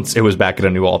 6 months, it was back at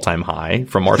a new all-time high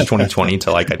from March 2020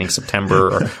 to like, I think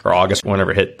September or August,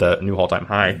 whenever it hit the new all-time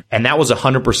high. And that was over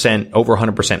 100%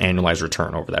 annualized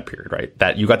return over that period, right?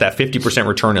 That you got that 50%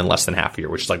 return in less than half a year,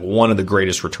 which is like one of the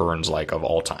greatest returns like of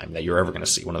all time that you're ever going to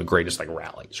see. One of the greatest like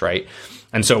rallies, right?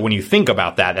 And so when you think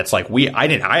about that, that's like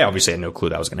I obviously had no clue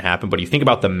that was going to happen, but you think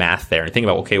about the math there and you think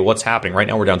about, okay, what's happening right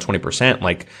now? We're down 20%.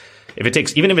 Like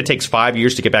even if it takes 5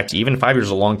 years to get back to even, 5 years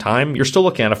is a long time. You're still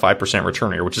looking at a 5%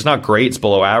 return here, which is not great. It's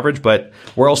below average, but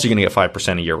where else are you going to get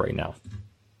 5% a year right now?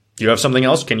 Do you have something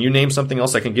else? Can you name something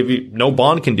else that can give you? No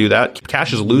bond can do that.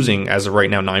 Cash is losing as of right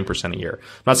now 9% a year.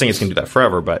 I'm not saying it's going to do that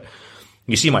forever, but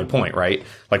you see my point, right?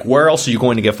 Like, where else are you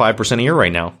going to get 5% a year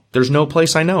right now? There's no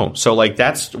place I know. So like,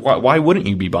 that's why wouldn't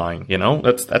you be buying?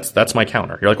 That's my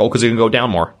counter. You're like, oh, because it can go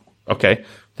down more. Okay,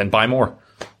 then buy more.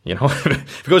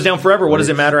 If it goes down forever, what does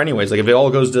it matter anyways? Like, if it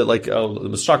all goes to like,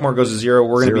 the stock market goes to zero,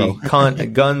 we're going to be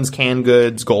guns, canned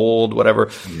goods, gold, whatever,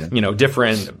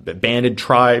 different banded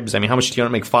tribes. I mean, how much do you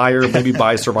want to make fire? Maybe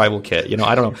buy a survival kit.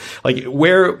 I don't know. Like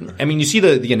you see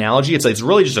the analogy. It's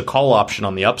really just a call option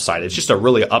on the upside. It's just a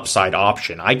really upside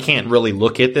option. I can't really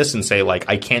look at this and say like,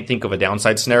 I can't think of a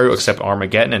downside scenario except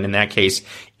Armageddon. And in that case,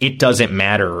 it doesn't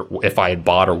matter if I had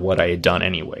bought or what I had done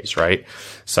anyways. Right.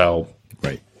 So.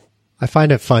 Right. I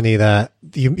find it funny that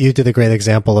you did a great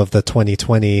example of the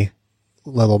 2020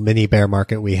 little mini bear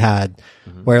market we had,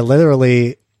 where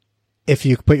literally, if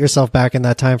you put yourself back in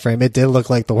that time frame, it did look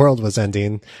like the world was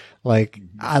ending. Like,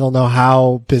 I don't know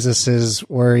how businesses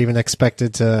were even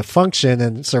expected to function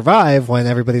and survive when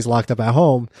everybody's locked up at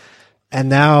home. And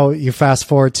now you fast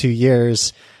forward 2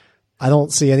 years, I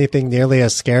don't see anything nearly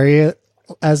as scary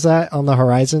as that on the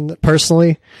horizon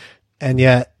personally. And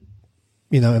yet,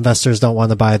 investors don't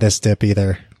want to buy this dip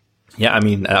either. Yeah, I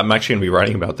mean, I'm actually going to be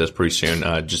writing about this pretty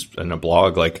soon, just in a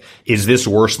blog. Like, is this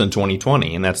worse than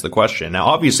 2020? And that's the question. Now,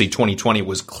 obviously, 2020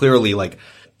 was clearly like,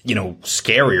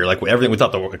 scarier. Like, everything, we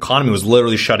thought the economy was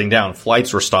literally shutting down.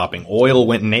 Flights were stopping. Oil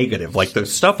went negative. Like, the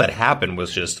stuff that happened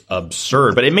was just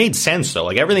absurd. But it made sense, though.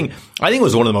 Like, everything, I think it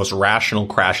was one of the most rational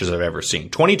crashes I've ever seen.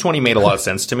 2020 made a lot of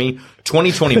sense to me.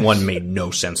 2021 made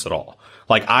no sense at all.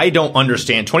 Like, I don't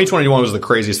understand. 2021 was the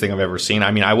craziest thing I've ever seen.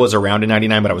 I mean, I was around in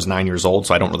 99, but I was 9 years old,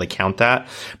 so I don't really count that.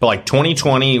 But like,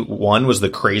 2021 was the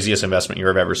craziest investment year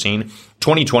I've ever seen.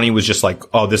 2020 was just like,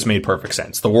 oh, this made perfect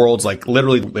sense. The world's like,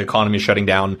 literally, the economy is shutting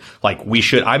down. Like,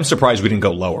 I'm surprised we didn't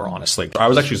go lower, honestly. I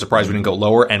was actually surprised we didn't go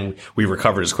lower, and we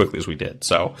recovered as quickly as we did.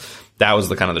 So that was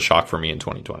the kind of the shock for me in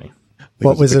 2020.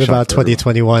 What was it about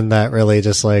 2021 that really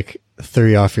just like threw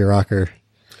you off your rocker?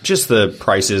 Just the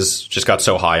prices just got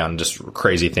so high on just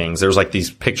crazy things. There was like these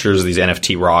pictures of these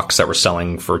NFT rocks that were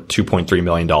selling for $2.3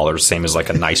 million, same as like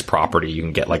a nice property. You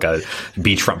can get like a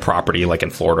beachfront property like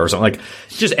in Florida or something. Like,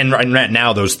 just, and right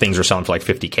now those things are selling for like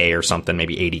 50K or something,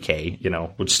 maybe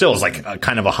 80K, which still is like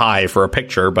kind of a high for a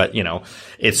picture, but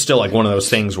it's still like one of those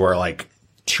things where like,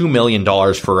 $2 million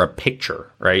for a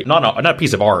picture, right? Not a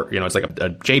piece of art, it's like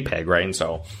a JPEG, right? And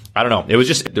so I don't know. It was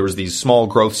just, there was these small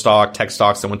growth tech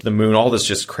stocks that went to the moon, all this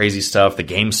just crazy stuff. The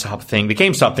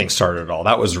GameStop thing started it all.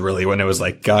 That was really when it was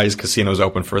like, guys, casinos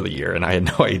open for the year. And I had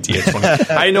no idea.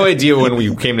 I had no idea when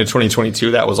we came to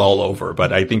 2022 that was all over.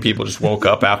 But I think people just woke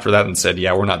up after that and said,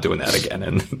 yeah, we're not doing that again.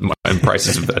 And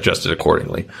prices have adjusted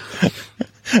accordingly.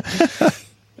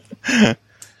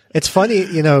 It's funny,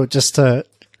 just to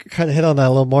kind of hit on that a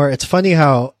little more. It's funny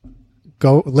how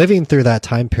living through that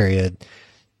time period,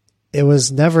 it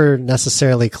was never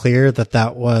necessarily clear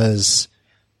that was,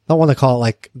 I don't want to call it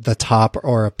like the top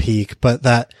or a peak, but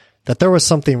that there was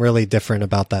something really different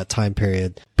about that time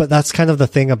period. But that's kind of the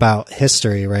thing about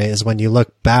history, right? Is when you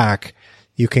look back,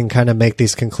 you can kind of make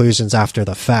these conclusions after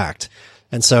the fact.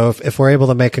 And so if we're able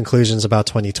to make conclusions about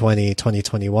 2020,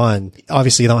 2021,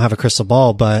 obviously you don't have a crystal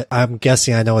ball, but I'm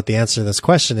guessing I know what the answer to this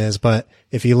question is. But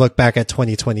if you look back at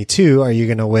 2022, are you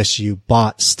going to wish you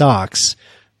bought stocks?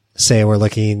 Say we're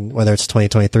looking, whether it's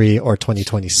 2023 or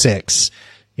 2026,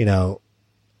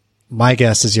 my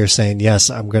guess is you're saying, yes,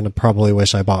 I'm going to probably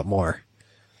wish I bought more.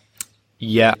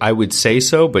 Yeah, I would say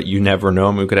so, but you never know.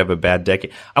 I mean, we could have a bad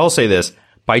decade. I will say this.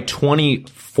 By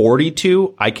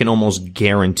 2042, I can almost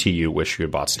guarantee you wish you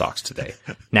had bought stocks today.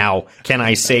 Now, can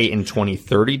I say in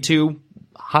 2032?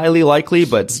 Highly likely,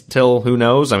 but still, who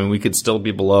knows? I mean, we could still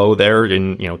be below there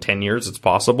in, 10 years. It's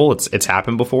possible. It's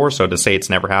happened before. So to say it's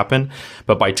never happened,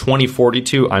 but by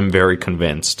 2042, I'm very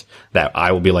convinced that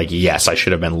I will be like, yes, I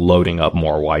should have been loading up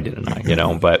more. Why didn't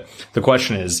I? But the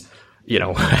question is,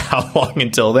 how long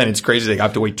until then? It's crazy. I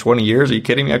have to wait 20 years. Are you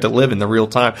kidding me? I have to live in the real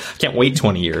time. I can't wait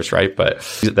 20 years, right? But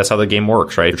that's how the game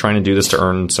works, right? You're trying to do this to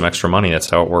earn some extra money. That's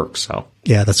how it works. So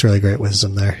yeah, that's really great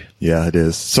wisdom there. Yeah, it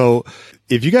is. So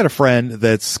if you got a friend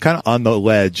that's kind of on the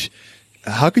ledge,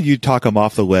 how could you talk them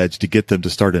off the ledge to get them to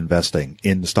start investing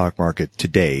in the stock market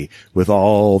today with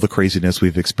all the craziness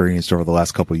we've experienced over the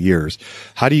last couple of years?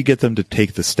 How do you get them to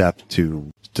take the step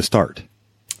to start?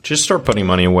 Just start putting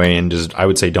money away and I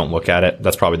would say don't look at it.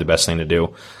 That's probably the best thing to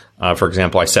do. For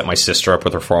example, I set my sister up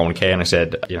with her 401k and I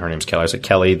said, her name's Kelly. I said,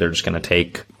 Kelly, they're just going to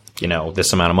take,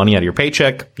 this amount of money out of your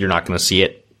paycheck. You're not going to see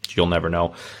it. You'll never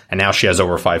know. And now she has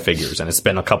over 5 figures and it's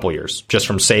been a couple years just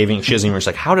from saving. She doesn't even, she's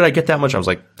like, how did I get that much? I was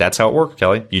like, that's how it worked,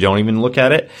 Kelly. You don't even look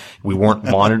at it. We weren't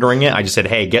monitoring it. I just said,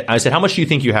 I said, how much do you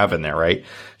think you have in there? Right.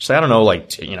 She's like, I don't know, like,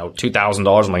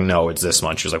 $2,000. I'm like, no, it's this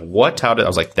much. She was like, what? I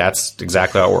was like, that's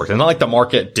exactly how it worked. And not like the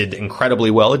market did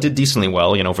incredibly well. It did decently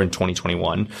well, for in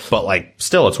 2021, but like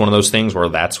still, it's one of those things where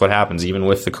that's what happens. Even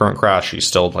with the current crash, she's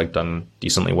still like done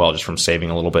decently well just from saving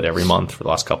a little bit every month for the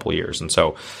last couple of years. And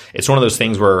so it's one of those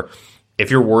things where if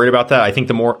you're worried about that, I think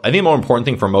the more important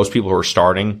thing for most people who are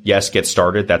starting, yes, get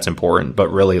started. That's important. But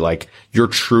really, like your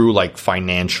true, like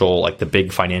financial, like the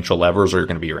big financial levers are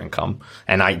going to be your income.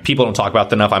 And people don't talk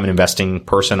about that enough. I'm an investing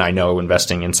person. I know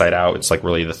investing inside out. It's like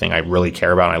really the thing I really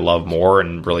care about. And I love more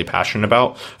and really passionate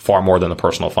about far more than the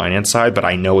personal finance side. But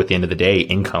I know at the end of the day,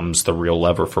 income's the real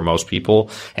lever for most people.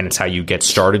 And it's how you get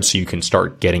started so you can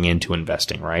start getting into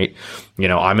investing, right?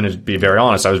 I'm going to be very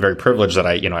honest. I was very privileged that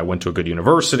I went to a good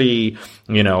university,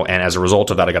 and as a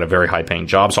result of that, I got a very high paying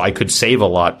job. So I could save a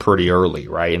lot pretty early,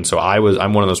 right? And so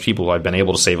I'm one of those people who I've been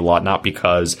able to save a lot, not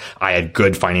because I had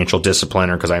good financial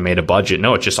discipline or because I made a budget.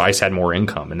 No, it's just I just had more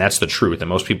income. And that's the truth. And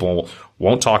most people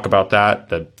won't talk about that.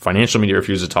 The financial media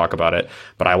refuses to talk about it.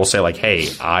 But I will say like, hey,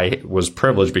 I was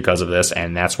privileged because of this.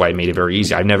 And that's why I made it very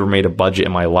easy. I've never made a budget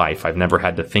in my life. I've never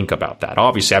had to think about that.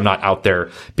 Obviously, I'm not out there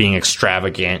being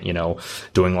extravagant,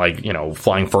 doing like,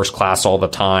 flying first class all the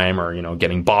time or,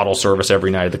 getting bottle service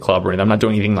every night at the club or anything. I'm not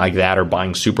doing anything like that or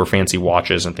buying super fancy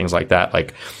watches and things like that.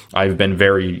 Like I've been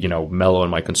very, mellow in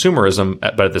my consumerism,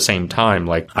 but at the same time,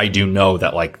 like I do know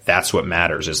that like that's what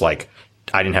matters is like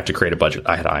I didn't have to create a budget.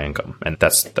 I had high income. And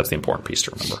that's the important piece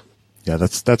to remember. Yeah,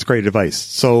 that's great advice.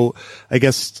 So I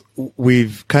guess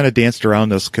we've kind of danced around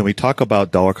this. Can we talk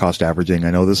about dollar cost averaging?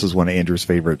 I know this is one of Andrew's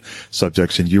favorite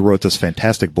subjects, and you wrote this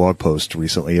fantastic blog post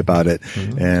recently about it.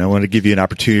 Mm-hmm. And I want to give you an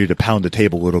opportunity to pound the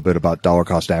table a little bit about dollar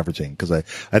cost averaging because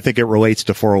I think it relates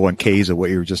to 401ks and what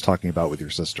you were just talking about with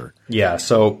your sister. Yeah,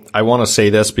 so I want to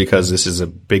say this because this is a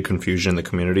big confusion in the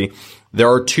community. There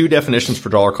are 2 definitions for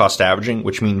dollar cost averaging,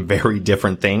 which mean very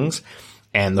different things.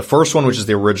 And the first one, which is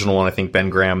the original one, I think Ben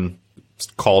Graham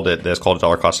called it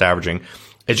dollar cost averaging.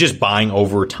 It's just buying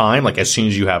over time, like as soon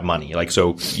as you have money. Like,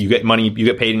 so you get money, you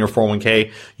get paid in your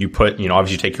 401k, you put,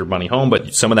 obviously you take your money home,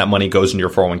 but some of that money goes into your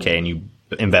 401k and you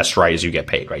invest right as you get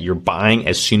paid, right? You're buying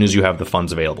as soon as you have the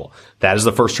funds available. That is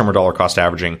the first term of dollar cost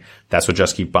averaging. That's what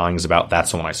Just Keep Buying is about. That's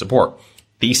the one I support.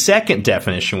 The second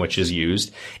definition, which is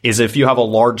used, is if you have a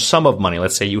large sum of money.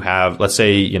 Let's say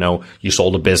you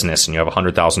sold a business and you have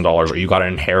 $100,000, or you got an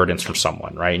inheritance from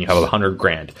someone, right? And you have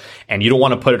 $100,000 and you don't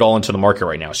want to put it all into the market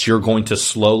right now. So you're going to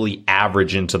slowly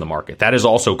average into the market. That is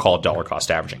also called dollar cost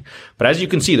averaging. But as you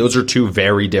can see, those are two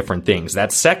very different things.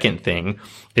 That second thing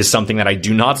is something that I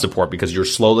do not support, because you're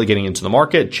slowly getting into the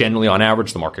market. Generally, on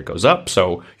average, the market goes up.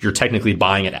 So you're technically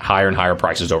buying it at higher and higher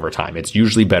prices over time. It's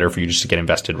usually better for you just to get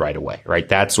invested right away, right?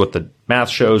 That's what the math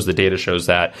shows. The data shows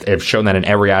that. I've shown that in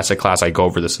every asset class. I go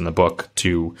over this in the book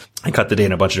I cut the data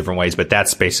in a bunch of different ways, but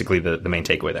that's basically the main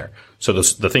takeaway there. So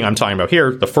the thing I'm talking about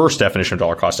here, the first definition of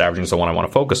dollar cost averaging, is the one I want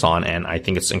to focus on. And I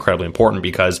think it's incredibly important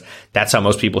because that's how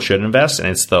most people should invest. And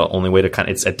it's the only way to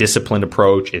it's a disciplined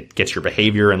approach. It gets your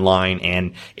behavior in line,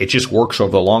 and it just works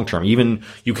over the long term. Even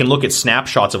you can look at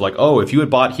snapshots of like, oh, if you had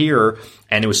bought here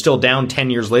and it was still down 10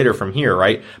 years later from here,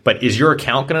 right? But is your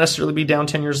account going to necessarily be down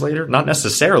 10 years later? Not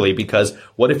necessarily, because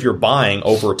what if you're buying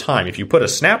over time? If you put a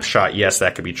snapshot, yes,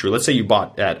 that could be true. Let's say you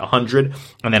bought at 100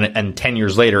 and 10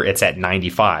 years later it's at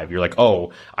 95. You're like,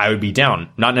 oh, I would be down.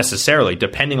 Not necessarily.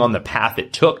 Depending on the path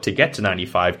it took to get to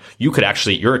 95,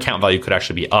 your account value could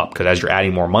actually be up, because as you're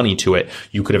adding more money to it,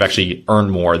 you could have actually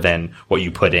earned more than what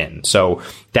you put in. So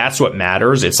that's what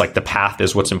matters. It's like the path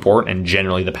is what's important, and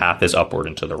generally the path is upward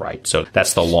and to the right. So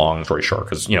that's the long story short,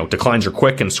 because, declines are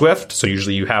quick and swift. So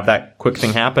usually you have that quick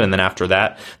thing happen, and then after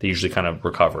that, they usually kind of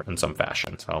recover in some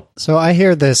fashion. So I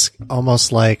hear this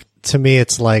almost like, to me,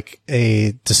 it's like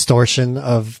a distortion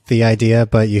of the idea,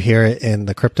 but you hear it in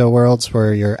the crypto worlds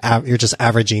where you're just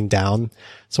averaging down.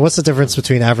 So what's the difference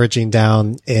between averaging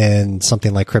down in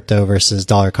something like crypto versus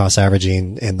dollar cost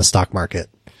averaging in the stock market?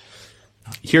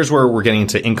 Here's where we're getting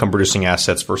into income producing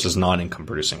assets versus non-income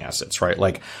producing assets, right?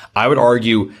 Like, I would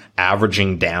argue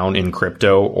averaging down in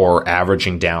crypto, or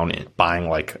averaging down in buying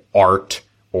like art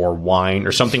or wine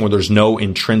or something where there's no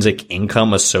intrinsic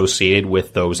income associated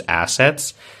with those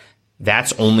assets,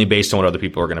 that's only based on what other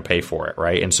people are going to pay for it,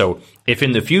 right? And so if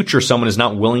in the future someone is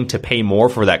not willing to pay more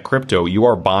for that crypto, you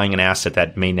are buying an asset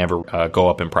that may never go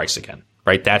up in price again,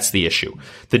 right? That's the issue.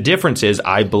 The difference is,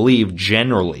 I believe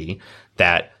generally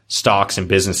that stocks and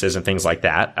businesses and things like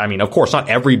that. I mean, of course, not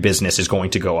every business is going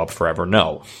to go up forever.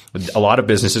 No, a lot of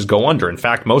businesses go under. In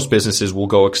fact, most businesses will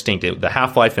go extinct. The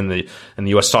half-life in the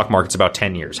U.S. stock market is about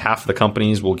 10 years. Half of the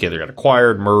companies will either get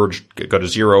acquired, merged, go to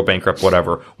zero, bankrupt,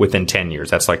 whatever, within 10 years.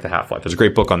 That's like the half-life. There's a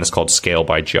great book on this called Scale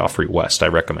by Geoffrey West. I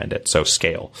recommend it. So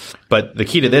Scale. But the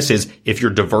key to this is, if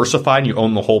you're diversified and you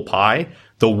own the whole pie,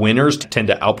 the winners tend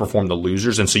to outperform the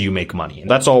losers, and so you make money. And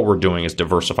that's all we're doing as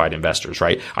diversified investors,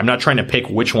 right? I'm not trying to pick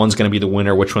which one's going to be the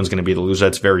winner, which one's going to be the loser.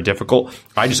 That's very difficult.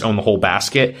 I just own the whole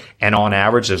basket, and on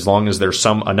average, as long as there's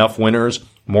enough winners,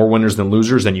 more winners than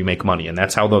losers, then you make money. And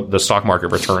that's how the stock market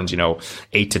returns,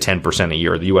 8 to 10% a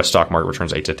year. The U.S. stock market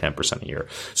returns 8 to 10% a year.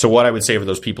 So what I would say for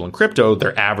those people in crypto,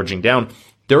 they're averaging down.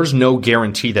 There's no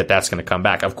guarantee that that's going to come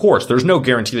back. Of course, there's no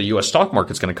guarantee that U.S. stock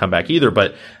market's going to come back either.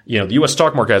 But, the U.S.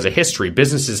 stock market has a history.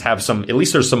 Businesses have at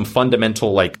least there's some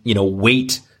fundamental,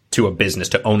 weight to a business,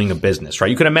 to owning a business, right?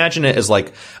 You can imagine it as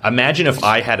imagine if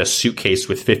I had a suitcase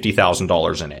with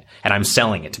 $50,000 in it and I'm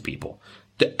selling it to people.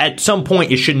 At some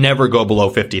point, it should never go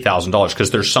below $50,000, because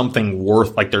there's something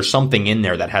there's something in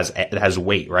there that has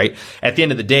weight, right? At the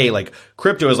end of the day,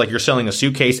 crypto is like you're selling a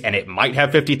suitcase, and it might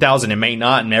have 50,000, it may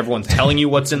not, and everyone's telling you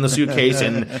what's in the suitcase.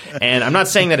 And I'm not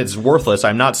saying that it's worthless.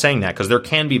 I'm not saying that, because there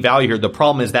can be value here. The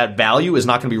problem is that value is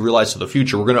not going to be realized to the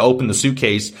future. We're going to open the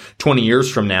suitcase 20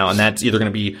 years from now, and that's either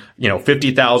going to be,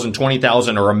 50,000,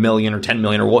 20,000, or $1 million or 10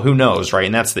 million, or who knows, right?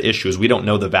 And that's the issue, is we don't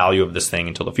know the value of this thing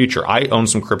until the future. I own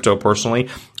some crypto personally.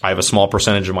 I have a small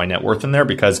percentage of my net worth in there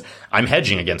because I'm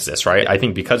hedging against this, right? I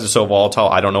think because it's so volatile,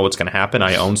 I don't know what's going to happen.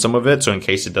 I own some of it. So in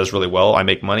case it does really well, I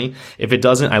make money. If it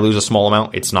doesn't, I lose a small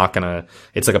amount. It's like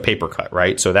a paper cut,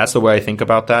 right? So that's the way I think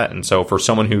about that. And so for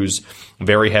someone who's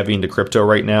very heavy into crypto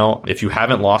right now, if you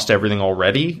haven't lost everything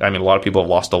already, I mean, a lot of people have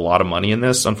lost a lot of money in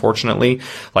this, unfortunately,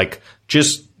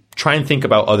 just try and think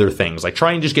about other things.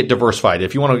 Try and just get diversified.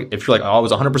 If you're like, oh, I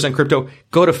was 100% crypto,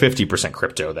 go to 50%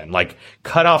 crypto then.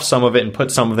 Cut off some of it and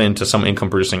put some of it into some income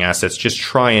producing assets. Just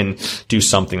try and do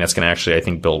something that's going to actually, I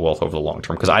think, build wealth over the long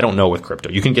term. Because I don't know with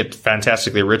crypto. You can get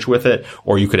fantastically rich with it,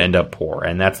 or you could end up poor.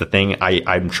 And that's the thing.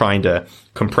 I'm trying to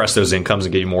compress those incomes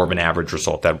and get you more of an average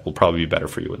result that will probably be better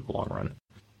for you in the long run.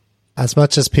 As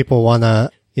much as people want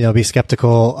to, be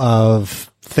skeptical of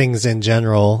things in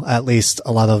general, at least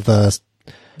a lot of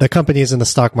the companies in the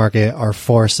stock market are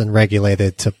forced and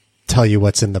regulated to tell you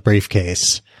what's in the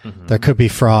briefcase. Mm-hmm. There could be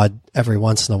fraud every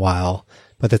once in a while,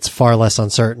 but it's far less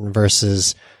uncertain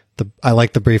versus I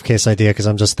like the briefcase idea because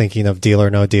I'm just thinking of Deal or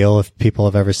No Deal. If people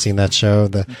have ever seen that show,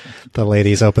 the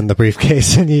ladies open the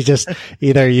briefcase and you just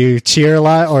either you cheer a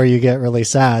lot or you get really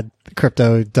sad.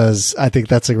 Crypto does. I think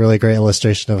that's a really great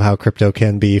illustration of how crypto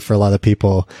can be for a lot of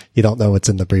people. You don't know what's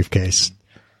in the briefcase.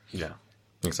 Yeah,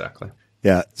 exactly.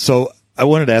 Yeah. So I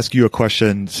wanted to ask you a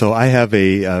question. So I have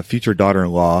a future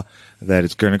daughter-in-law that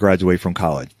is going to graduate from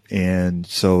college. And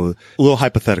so a little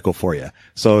hypothetical for you.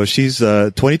 So she's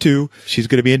 22. She's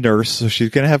going to be a nurse. So she's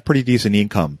going to have pretty decent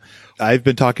income. I've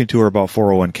been talking to her about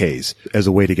 401ks as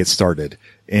a way to get started.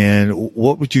 And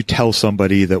what would you tell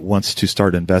somebody that wants to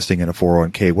start investing in a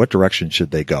 401k? What direction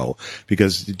should they go?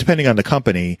 Because depending on the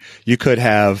company, you could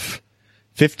have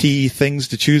 50 things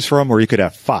to choose from, or you could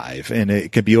have 5, and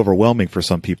it can be overwhelming for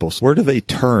some people. So where do they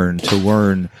turn to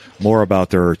learn more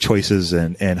about their choices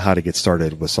and how to get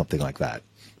started with something like that?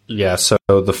 Yeah. So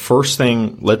the first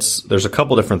thing, there's a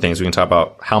couple different things we can talk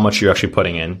about. How much you're actually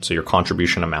putting in. So your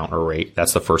contribution amount or rate.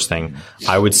 That's the first thing.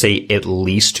 I would say at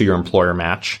least to your employer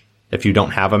match. If you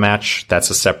don't have a match, that's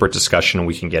a separate discussion and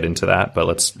we can get into that, but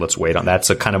let's wait on that's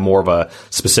a kind of more of a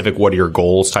specific what are your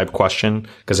goals type question.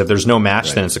 Because if there's no match,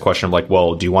 right, then it's a question of like,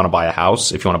 well, do you want to buy a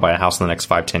house? If you want to buy a house in the next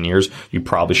 5-10 years, you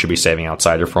probably should be saving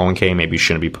outside your 401k. Maybe you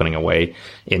shouldn't be putting away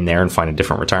in there and find a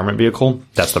different retirement vehicle.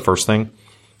 That's the first thing.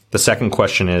 The second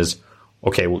question is,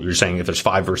 okay, well, you're saying if there's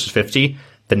 5 versus 50,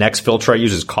 the next filter I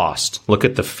use is cost. Look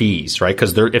at the fees, right?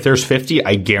 Because if there's 50,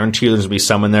 I guarantee you there's going to be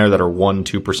some in there that are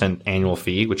 1-2% annual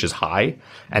fee, which is high.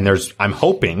 And I'm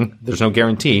hoping, there's no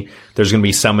guarantee, there's going to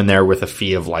be some in there with a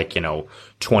fee of like,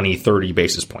 20, 30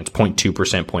 basis points, 0.2%,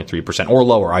 0.3%, or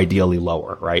lower, ideally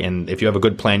lower, right? And if you have a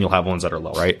good plan, you'll have ones that are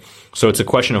low, right? So it's a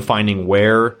question of finding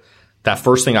where. That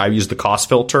first thing, I use the cost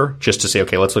filter just to say,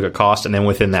 okay, let's look at cost. And then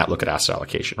within that, look at asset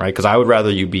allocation, right? Because I would rather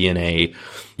you be in a,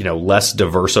 less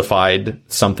diversified,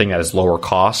 something that is lower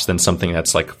cost than something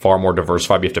that's like far more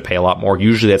diversified. You have to pay a lot more.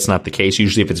 Usually that's not the case.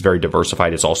 Usually if it's very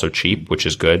diversified, it's also cheap, which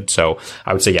is good. So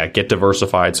I would say, yeah, get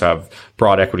diversified. So have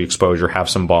broad equity exposure, have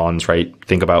some bonds, right?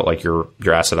 Think about like your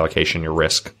asset allocation, your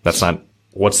risk. That's not,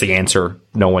 what's the answer?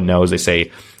 No one knows. They say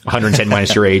 110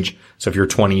 minus your age. So if you're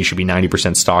 20, you should be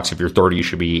 90% stocks. If you're 30, you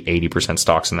should be 80%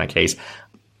 stocks in that case.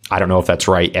 I don't know if that's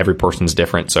right. Every person's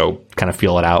different. So kind of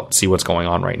feel it out, see what's going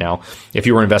on right now. If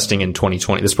you were investing in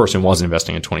 2020, this person wasn't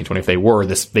investing in 2020. If they were,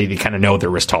 they kind of know their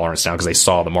risk tolerance now because they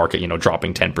saw the market,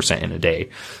 dropping 10% in a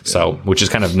day. So, which is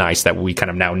kind of nice that we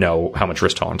kind of now know how much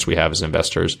risk tolerance we have as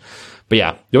investors. But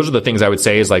yeah, those are the things I would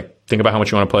say is like, think about how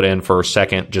much you want to put in for a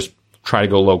second. Just try to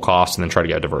go low cost and then try to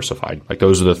get diversified. Like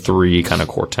those are the 3 kind of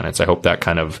core tenets. I hope that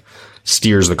kind of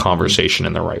steers the conversation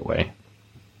in the right way.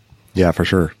 Yeah, for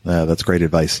sure. That's great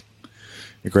advice.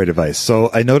 Great advice.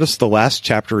 So I noticed the last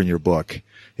chapter in your book,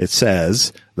 it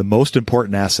says the most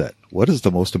important asset. What is the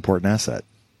most important asset?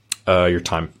 Your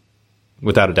time.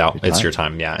 Without a doubt, it's your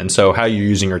time. Yeah. And so how you're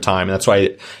using your time. And that's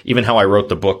why even how I wrote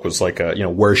the book was like,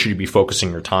 where should you be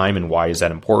focusing your time and why is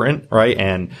that important? Right.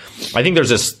 And I think there's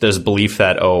this belief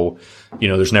that,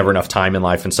 there's never enough time in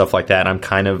life and stuff like that. And I'm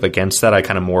kind of against that. I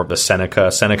kind of more of the Seneca.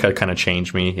 Seneca kind of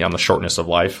changed me on the shortness of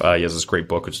life. He has this great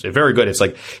book, which is very good. It's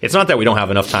like, it's not that we don't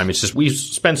have enough time. It's just we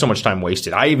spend so much time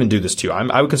wasted. I even do this too.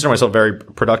 I would consider myself a very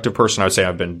productive person. I would say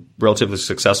I've been relatively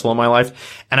successful in my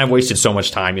life and I've wasted so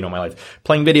much time, in my life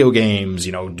playing video games,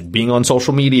 being on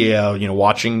social media,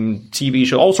 watching TV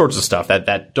shows, all sorts of stuff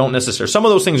that don't necessarily, some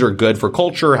of those things are good for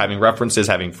culture, having references,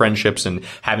 having friendships and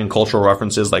having cultural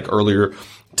references. Like earlier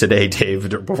today,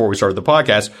 Dave, before we started the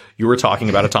podcast, you were talking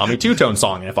about a Tommy Two-Tone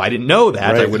song. And if I didn't know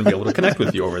that, right, I wouldn't be able to connect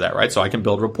with you over that, right? So I can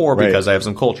build rapport because I have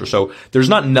some culture. So there's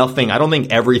not nothing, I don't think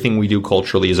everything we do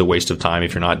culturally is a waste of time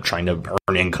if you're not trying to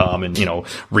earn income and,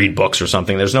 read books or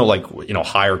something. There's no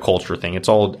higher culture thing. It's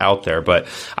all out there. But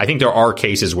I think there are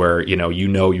cases where,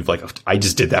 you've I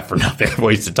just did that for nothing. I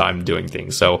wasted time doing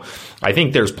things. So I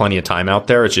think there's plenty of time out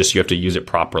there. It's just you have to use it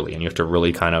properly and you have to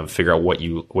really kind of figure out what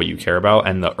you care about.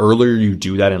 And the earlier you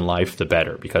do that in life, the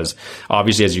better, because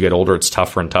obviously as you get older, it's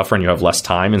tougher and tougher and you have less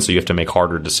time. And so you have to make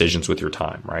harder decisions with your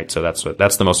time, right? So that's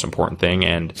the most important thing.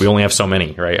 And we only have so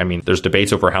many, right? I mean, there's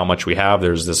debates over how much we have.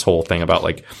 There's this whole thing about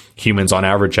like humans on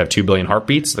average have 2 billion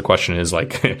heartbeats. The question is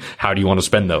like, how do you want to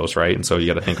spend those, right? And so you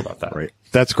got to think about that. Right.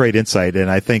 That's great insight. And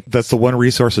I think that's the one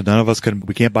resource that none of us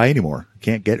we can't buy anymore.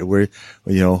 Can't get where,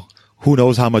 who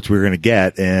knows how much we're going to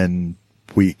get and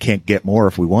we can't get more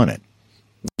if we want it.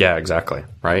 Yeah, exactly.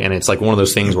 Right. And it's like one of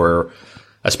those things where,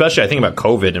 especially I think about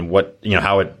COVID and what,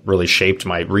 how it really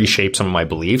reshaped some of my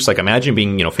beliefs. Like imagine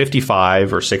being,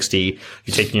 55 or 60,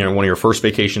 you take, one of your first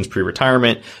vacations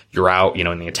pre-retirement, you're out,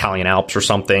 in the Italian Alps or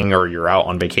something, or you're out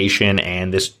on vacation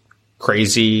and this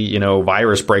crazy,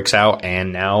 virus breaks out,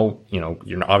 and now,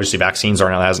 obviously vaccines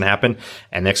aren't, that hasn't happened.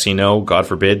 And next thing you know, God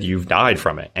forbid, you've died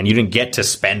from it. And you didn't get to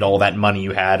spend all that money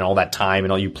you had and all that time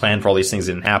and all you planned for all these things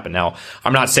didn't happen. Now,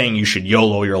 I'm not saying you should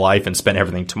YOLO your life and spend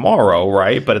everything tomorrow,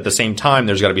 right? But at the same time,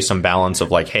 there's got to be some balance of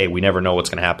like, hey, we never know what's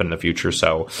going to happen in the future.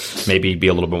 So maybe be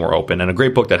a little bit more open. And a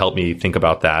great book that helped me think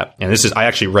about that. And I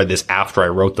actually read this after I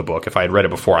wrote the book. If I had read it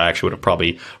before, I actually would have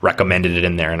probably recommended it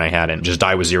in there, and I hadn't. Just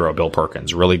Die with Zero, Bill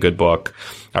Perkins. Really good book.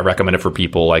 I recommend it for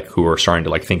people like who are starting to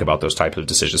like think about those types of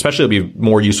decisions. Especially it'll be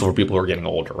more useful for people who are getting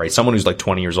older, right? Someone who's like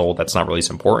 20 years old, that's not really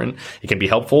so important. It can be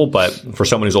helpful, but for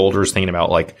someone who's older is thinking about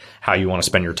like how you want to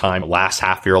spend your time last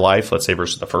half of your life, let's say,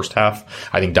 versus the first half,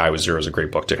 I think Die with Zero is a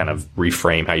great book to kind of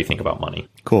reframe how you think about money.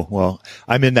 Cool. Well,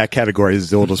 I'm in that category as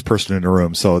the oldest person in the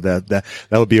room, so that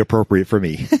would be appropriate for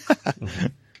me.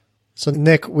 So,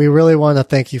 Nick, we really want to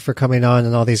thank you for coming on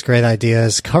and all these great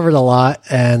ideas. Covered a lot,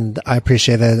 and I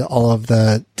appreciated all of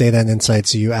the data and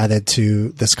insights you added to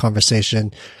this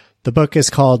conversation. The book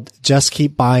is called Just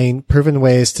Keep Buying, Proven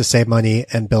Ways to Save Money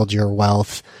and Build Your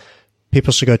Wealth.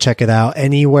 People should go check it out.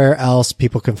 Anywhere else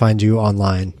people can find you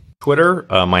online? Twitter,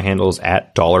 my handle is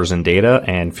 @DollarsAndData,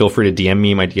 and feel free to DM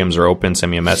me. My DMs are open. Send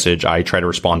me a message. I try to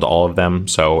respond to all of them.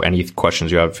 So any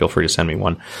questions you have, feel free to send me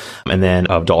one. And then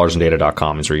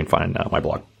dollarsandData.com is where you can find my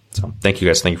blog. So thank you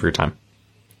guys. Thank you for your time.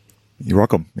 You're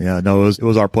welcome. Yeah, no, it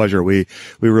was our pleasure. We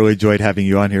really enjoyed having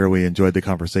you on here. We enjoyed the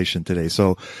conversation today.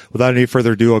 So without any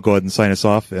further ado, I'll go ahead and sign us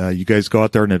off. You guys go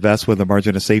out there and invest with a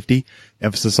margin of safety.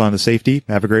 Emphasis on the safety.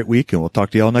 Have a great week, and we'll talk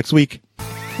to you all next week.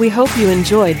 We hope you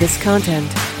enjoyed this content.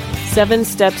 7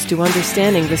 Steps to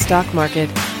Understanding the Stock Market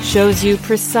shows you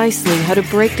precisely how to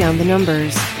break down the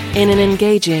numbers in an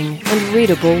engaging and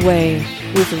readable way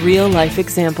with real-life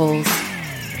examples.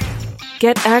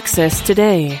 Get access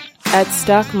today at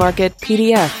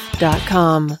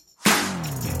stockmarketpdf.com.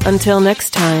 Until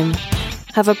next time,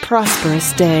 have a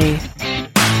prosperous day.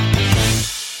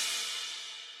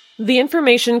 The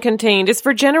information contained is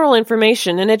for general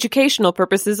information and educational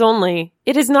purposes only.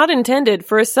 It is not intended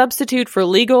for a substitute for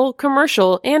legal,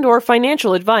 commercial, and/or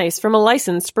financial advice from a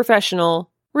licensed professional.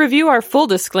 Review our full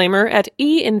disclaimer at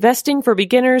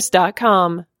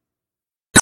einvestingforbeginners.com.